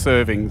 4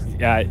 servings.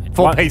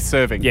 4-piece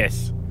serving.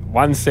 Yes.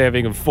 1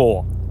 serving of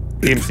 4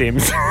 Dim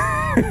Sims.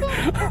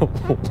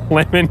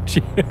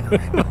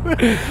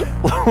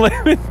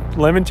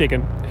 lemon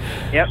chicken.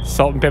 Yep.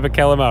 Salt and pepper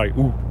calamari.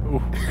 Ooh.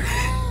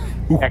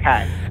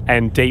 Okay.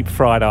 And deep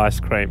fried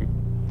ice cream.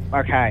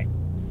 Okay.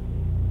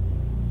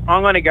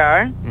 I'm going to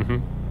go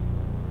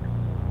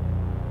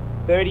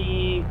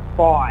 $35.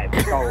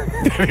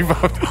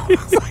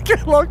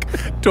 $35. Look,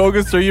 talk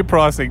us through your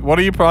pricing. What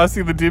are you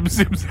pricing the Dim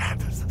Sims at?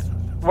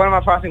 What am I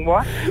pricing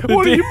what?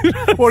 What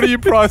are you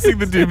pricing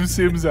the Dim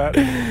Sims at?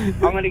 I'm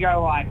going to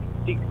go like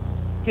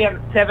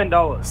 $7.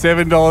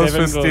 $7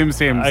 for Dim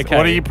Sims. Okay.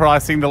 What are you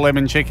pricing the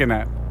lemon chicken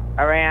at?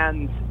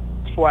 Around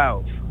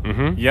 12.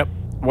 Mm-hmm. Yep.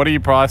 What are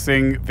you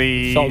pricing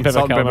the salt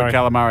and pepper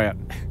calamari at?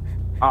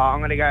 I'm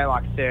going to go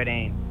like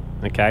 13.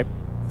 Okay.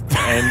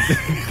 And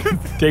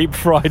deep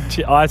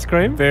fried ice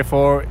cream?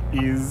 Therefore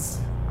is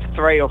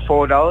 $3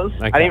 or $4.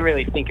 Okay. I didn't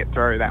really think it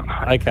through that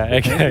much.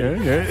 Okay.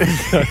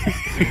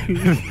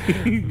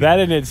 That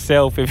in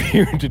itself, if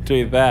you were to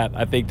do that,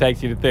 I think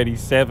takes you to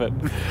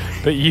 37.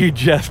 But you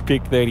just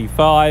picked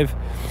 35.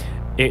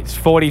 It's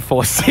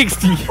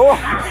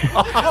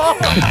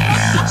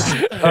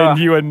 $44.60. And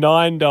you are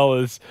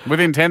 $9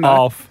 within 10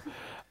 off.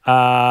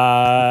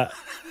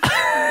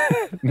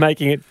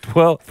 Making it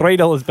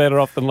 $3 better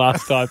off than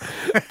last time,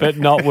 but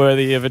not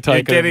worthy of a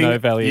token of no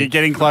value. You're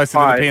getting closer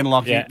to the pin,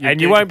 Lockie. Yeah,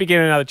 and you won't be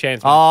getting another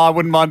chance. I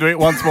wouldn't mind doing it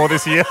once more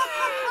this year.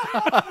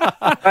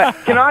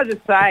 Can I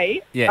just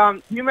say, Yeah.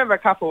 you remember a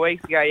couple of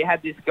weeks ago you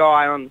had this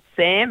guy on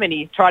Sam and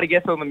he tried to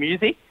guess all the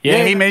music?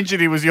 Yeah, he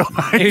mentioned he was your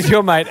mate. He's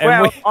your mate.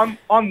 Well,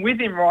 I'm with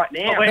him right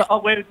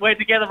now. We're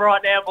together right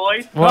now,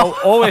 boys. Well,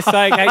 all we're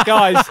saying, hey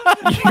guys,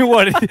 you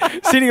were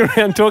sitting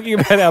around talking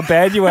about how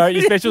bad you are at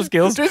your special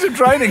skills. Do some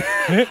training.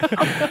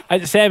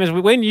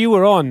 Sam, when you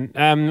were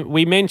on,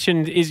 we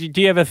mentioned,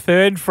 do you have a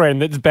third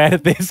friend that's bad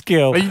at their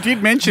skill? Well, you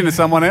did mention to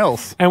someone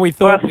else. And we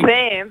thought... Well,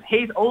 Sam,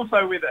 he's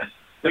also with us.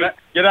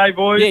 G'day,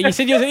 boys. Yeah, you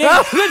said you was. Yeah,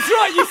 that's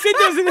right. You said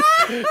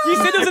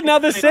there was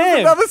another Sam.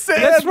 Another Sam.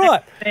 That's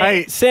right.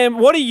 Hey, Sam,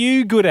 what are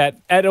you good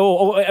at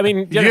all? I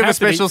mean, do you have a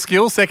special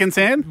skill, second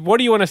Sam? What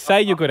do you want to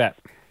say you're good at?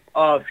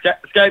 Oh,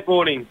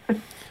 skateboarding.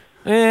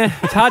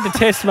 It's hard to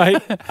test, mate.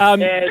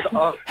 Have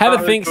a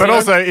think. But Sam.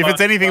 also, if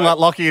it's anything like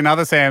Lockie and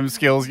other Sam's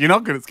skills, you're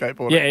not good at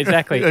skateboarding. Yeah,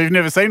 exactly. You've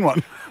never seen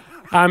one.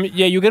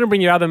 Yeah, you're going to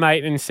bring your other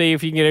mate and see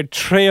if you can get a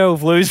trio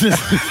of losers.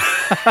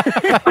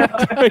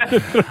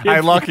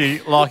 Hey,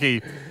 Lockie,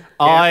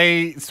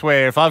 I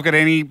swear, if I've got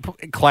any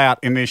clout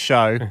in this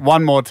show,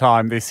 one more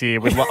time this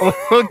year,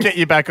 we'll get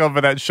you back on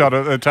for that shot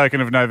of a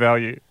token of no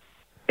value.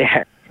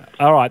 Yeah.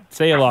 All right.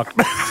 See you, Locke.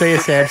 See you,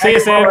 Sam. See you,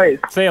 Sam. boys.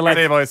 See you, lads.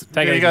 See you, boys.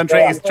 Take Here it you go easy.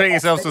 and treat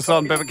yourselves to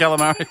salt and pepper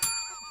calamari.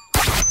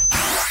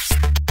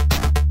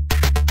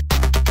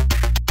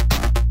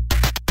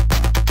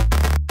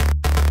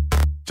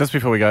 Just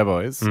before we go,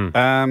 boys,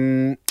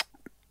 I'm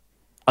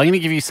going to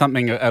give you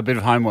something, a bit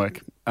of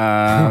homework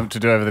to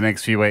do over the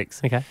next few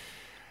weeks. Okay.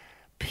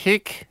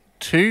 Pick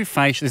two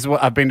facial... This is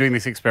what I've been doing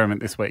this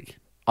experiment this week.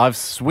 I've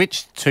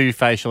switched two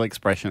facial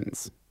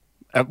expressions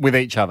with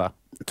each other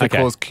to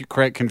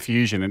create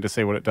confusion and to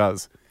see what it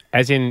does.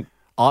 As in...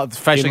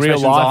 facial in real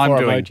expressions life I'm or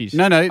doing. emojis?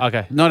 No,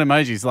 Okay. not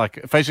emojis.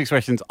 Like facial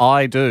expressions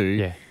I do.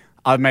 Yeah.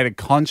 I've made a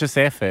conscious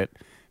effort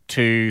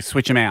to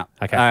switch them out.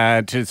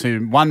 Okay.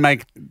 To one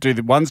do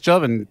the one's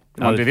job and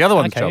one do the other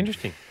one's job. Okay,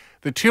 interesting.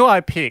 The two I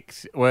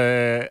picked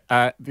were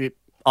the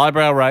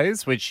eyebrow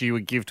raise, which you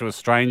would give to a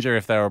stranger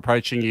if they were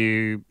approaching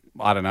you.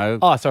 I don't know.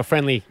 Oh, so a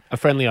friendly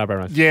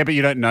eyebrow raise. Yeah, but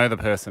you don't know the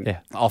person. Yeah.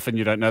 Often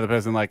you don't know the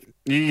person. Like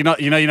you're not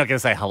going to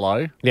say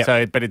hello. Yep.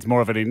 So, but it's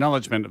more of an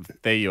acknowledgement of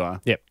there you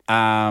are. Yep.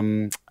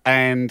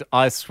 And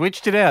I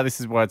switched it out. This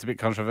is why it's a bit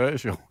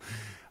controversial.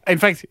 In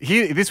fact,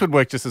 this would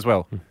work just as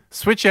well.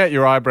 Switch out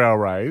your eyebrow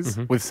raise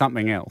with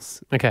something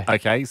else. Okay.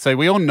 Okay. So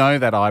we all know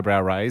that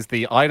eyebrow raise.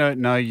 The I don't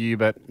know you,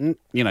 but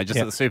just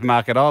at the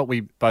supermarket. Oh,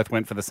 we both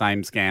went for the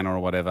same scanner or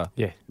whatever.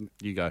 Yeah.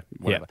 You go.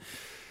 Whatever.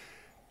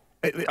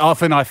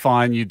 Often I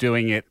find you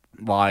doing it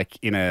like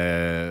in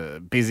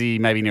a busy,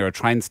 maybe near a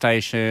train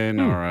station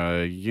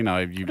or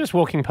you're just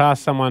walking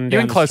past someone. You're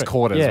down in the close street.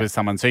 quarters with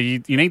someone, so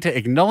you need to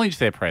acknowledge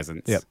their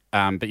presence.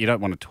 Yep. But you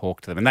don't want to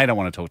talk to them, and they don't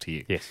want to talk to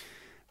you. Yes.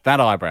 That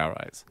eyebrow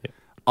raise. Yep.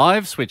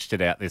 I've switched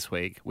it out this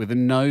week with a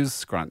nose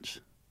scrunch.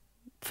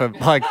 For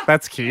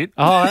that's cute.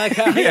 Oh,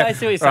 okay. Yeah, I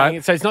see what you're saying.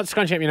 Right. So it's not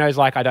scrunching up your nose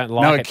like I don't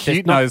like No, a it. cute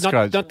Just not, nose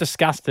scrunch. Not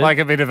disgusted. Like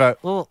a bit of a,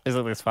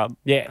 isn't this fun?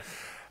 Yeah.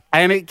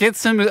 And it gets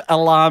some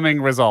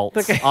alarming results.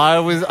 Okay.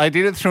 I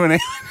did it through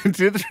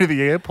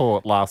the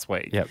airport last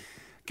week. Yep.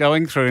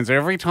 Going through, and so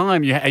every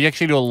time you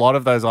actually do a lot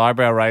of those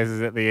eyebrow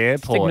raises at the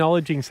airport. Just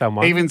acknowledging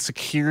someone. Even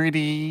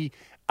security,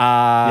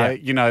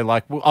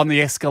 like on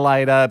the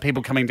escalator,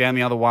 people coming down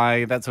the other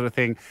way, that sort of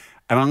thing.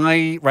 And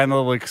I ran a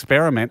little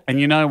experiment,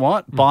 and you know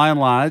what? By and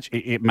large,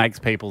 it makes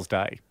people's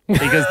day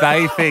because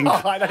they think.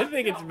 I don't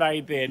think it's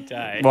made their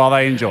day. Well,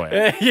 they enjoy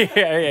it.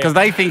 Yeah. Because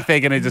they think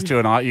they're going to just do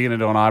an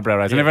eyebrow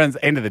raise, and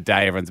end of the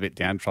day, everyone's a bit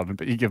downtrodden.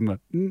 But you give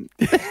them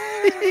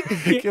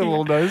give them a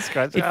little nose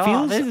scratch. It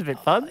feels this is a bit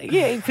fun.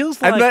 Yeah, it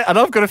feels like. And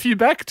I've got a few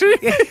back too.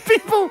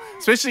 People,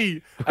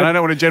 especially, and I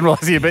don't want to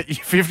generalise here, but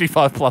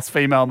 55 plus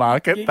female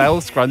market, they'll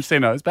scrunch their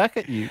nose back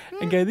at you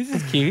and go, "This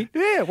is cute."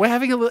 Yeah, we're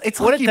having a little. It's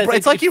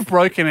like you've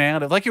broken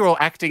out. It's like you're all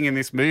acting in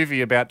this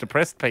movie about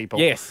depressed people.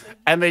 Yes,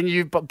 and then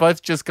you've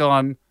both just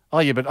gone. Oh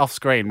yeah, but off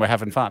screen we're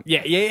having fun.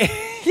 Yeah.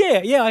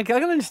 I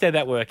can understand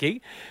that working.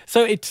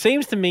 So it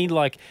seems to me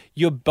like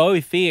you're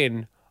both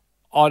in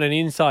on an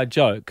inside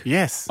joke.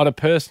 Yes. On a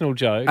personal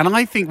joke. And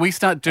I think we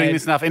start doing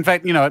this enough. In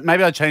fact,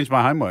 maybe I changed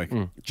my homework.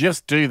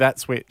 Just do that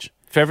switch.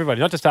 For everybody,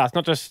 not just us,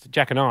 not just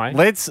Jack and I.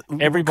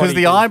 Everybody. Because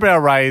the eyebrow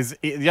raise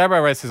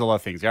says a lot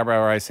of things. The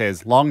eyebrow raise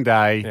says, long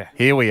day,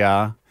 here we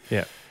are.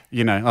 Yeah.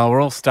 We're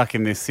all stuck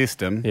in this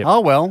system. Yep. Oh,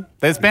 well,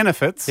 there's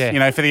benefits.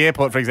 Yeah. For the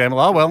airport, for example.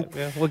 Oh, well,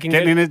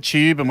 getting in a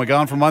tube and we're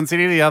going from one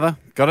city to the other.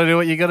 Got to do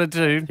what you got to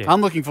do. Yeah.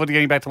 I'm looking forward to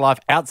getting back to life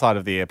outside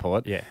of the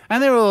airport. Yeah.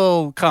 And they're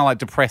all kind of like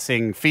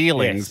depressing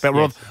feelings, but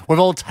we've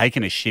all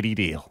taken a shitty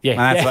deal.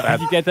 Yeah.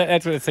 And You get that?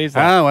 That's what it seems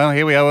like. Oh, well,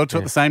 here we are. We all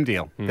took the same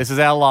deal. This is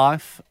our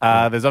life.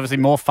 There's obviously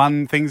more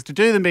fun things to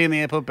do than be in the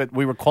airport, but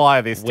we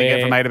require this to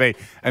get from A to B.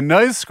 And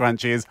nose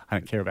scrunch is, I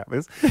don't care about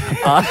this.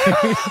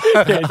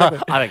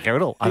 I don't care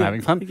at all. I'm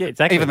having fun. Yeah,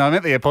 exactly. Even though I'm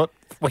at the airport,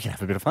 we can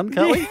have a bit of fun,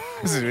 can't we?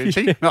 This is really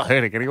cheap. Not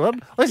hurting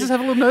anyone. Let's just have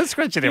a little nose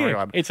scrunch at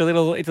everyone. It's a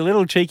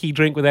little cheeky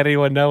drink without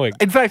anyone knowing.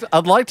 In fact,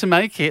 I'd like to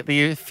make it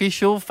the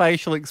official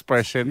facial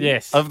expression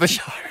of the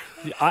show.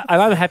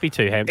 I'm happy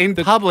to, Ham. In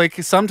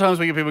public, sometimes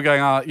we get people going,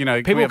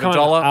 can we have come a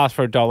dollar? and ask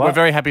for $1. We're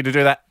very happy to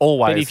do that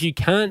always. But if you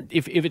can't,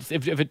 if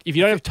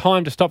you don't have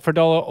time to stop for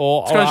 $1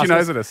 or scrunch your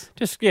nose at us,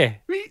 just give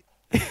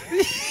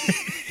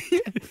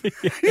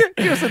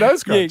us a nose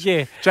scrunch.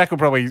 Yeah. Jack will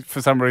probably,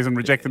 for some reason,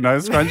 reject the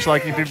nose scrunch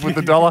like he did with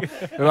the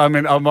 $1. I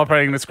mean, I'm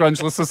operating in a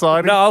scrunchless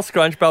society. No, I'll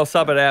scrunch, but I'll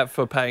sub it out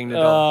for paying the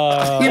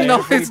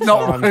 $1. It's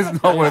not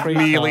worth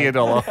nearly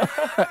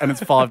 $1, and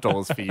it's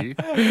 $5 for you.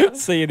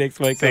 See you next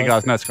week. See you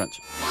guys. No scrunch.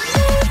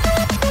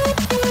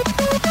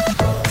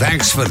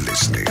 Thanks for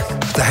listening.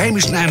 The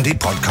Hamish and Andy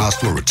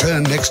podcast will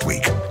return next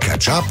week.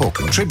 Catch up or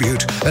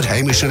contribute at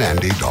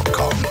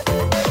hamishandandy.com.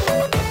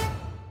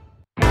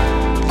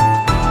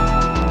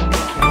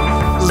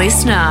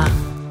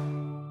 Listener.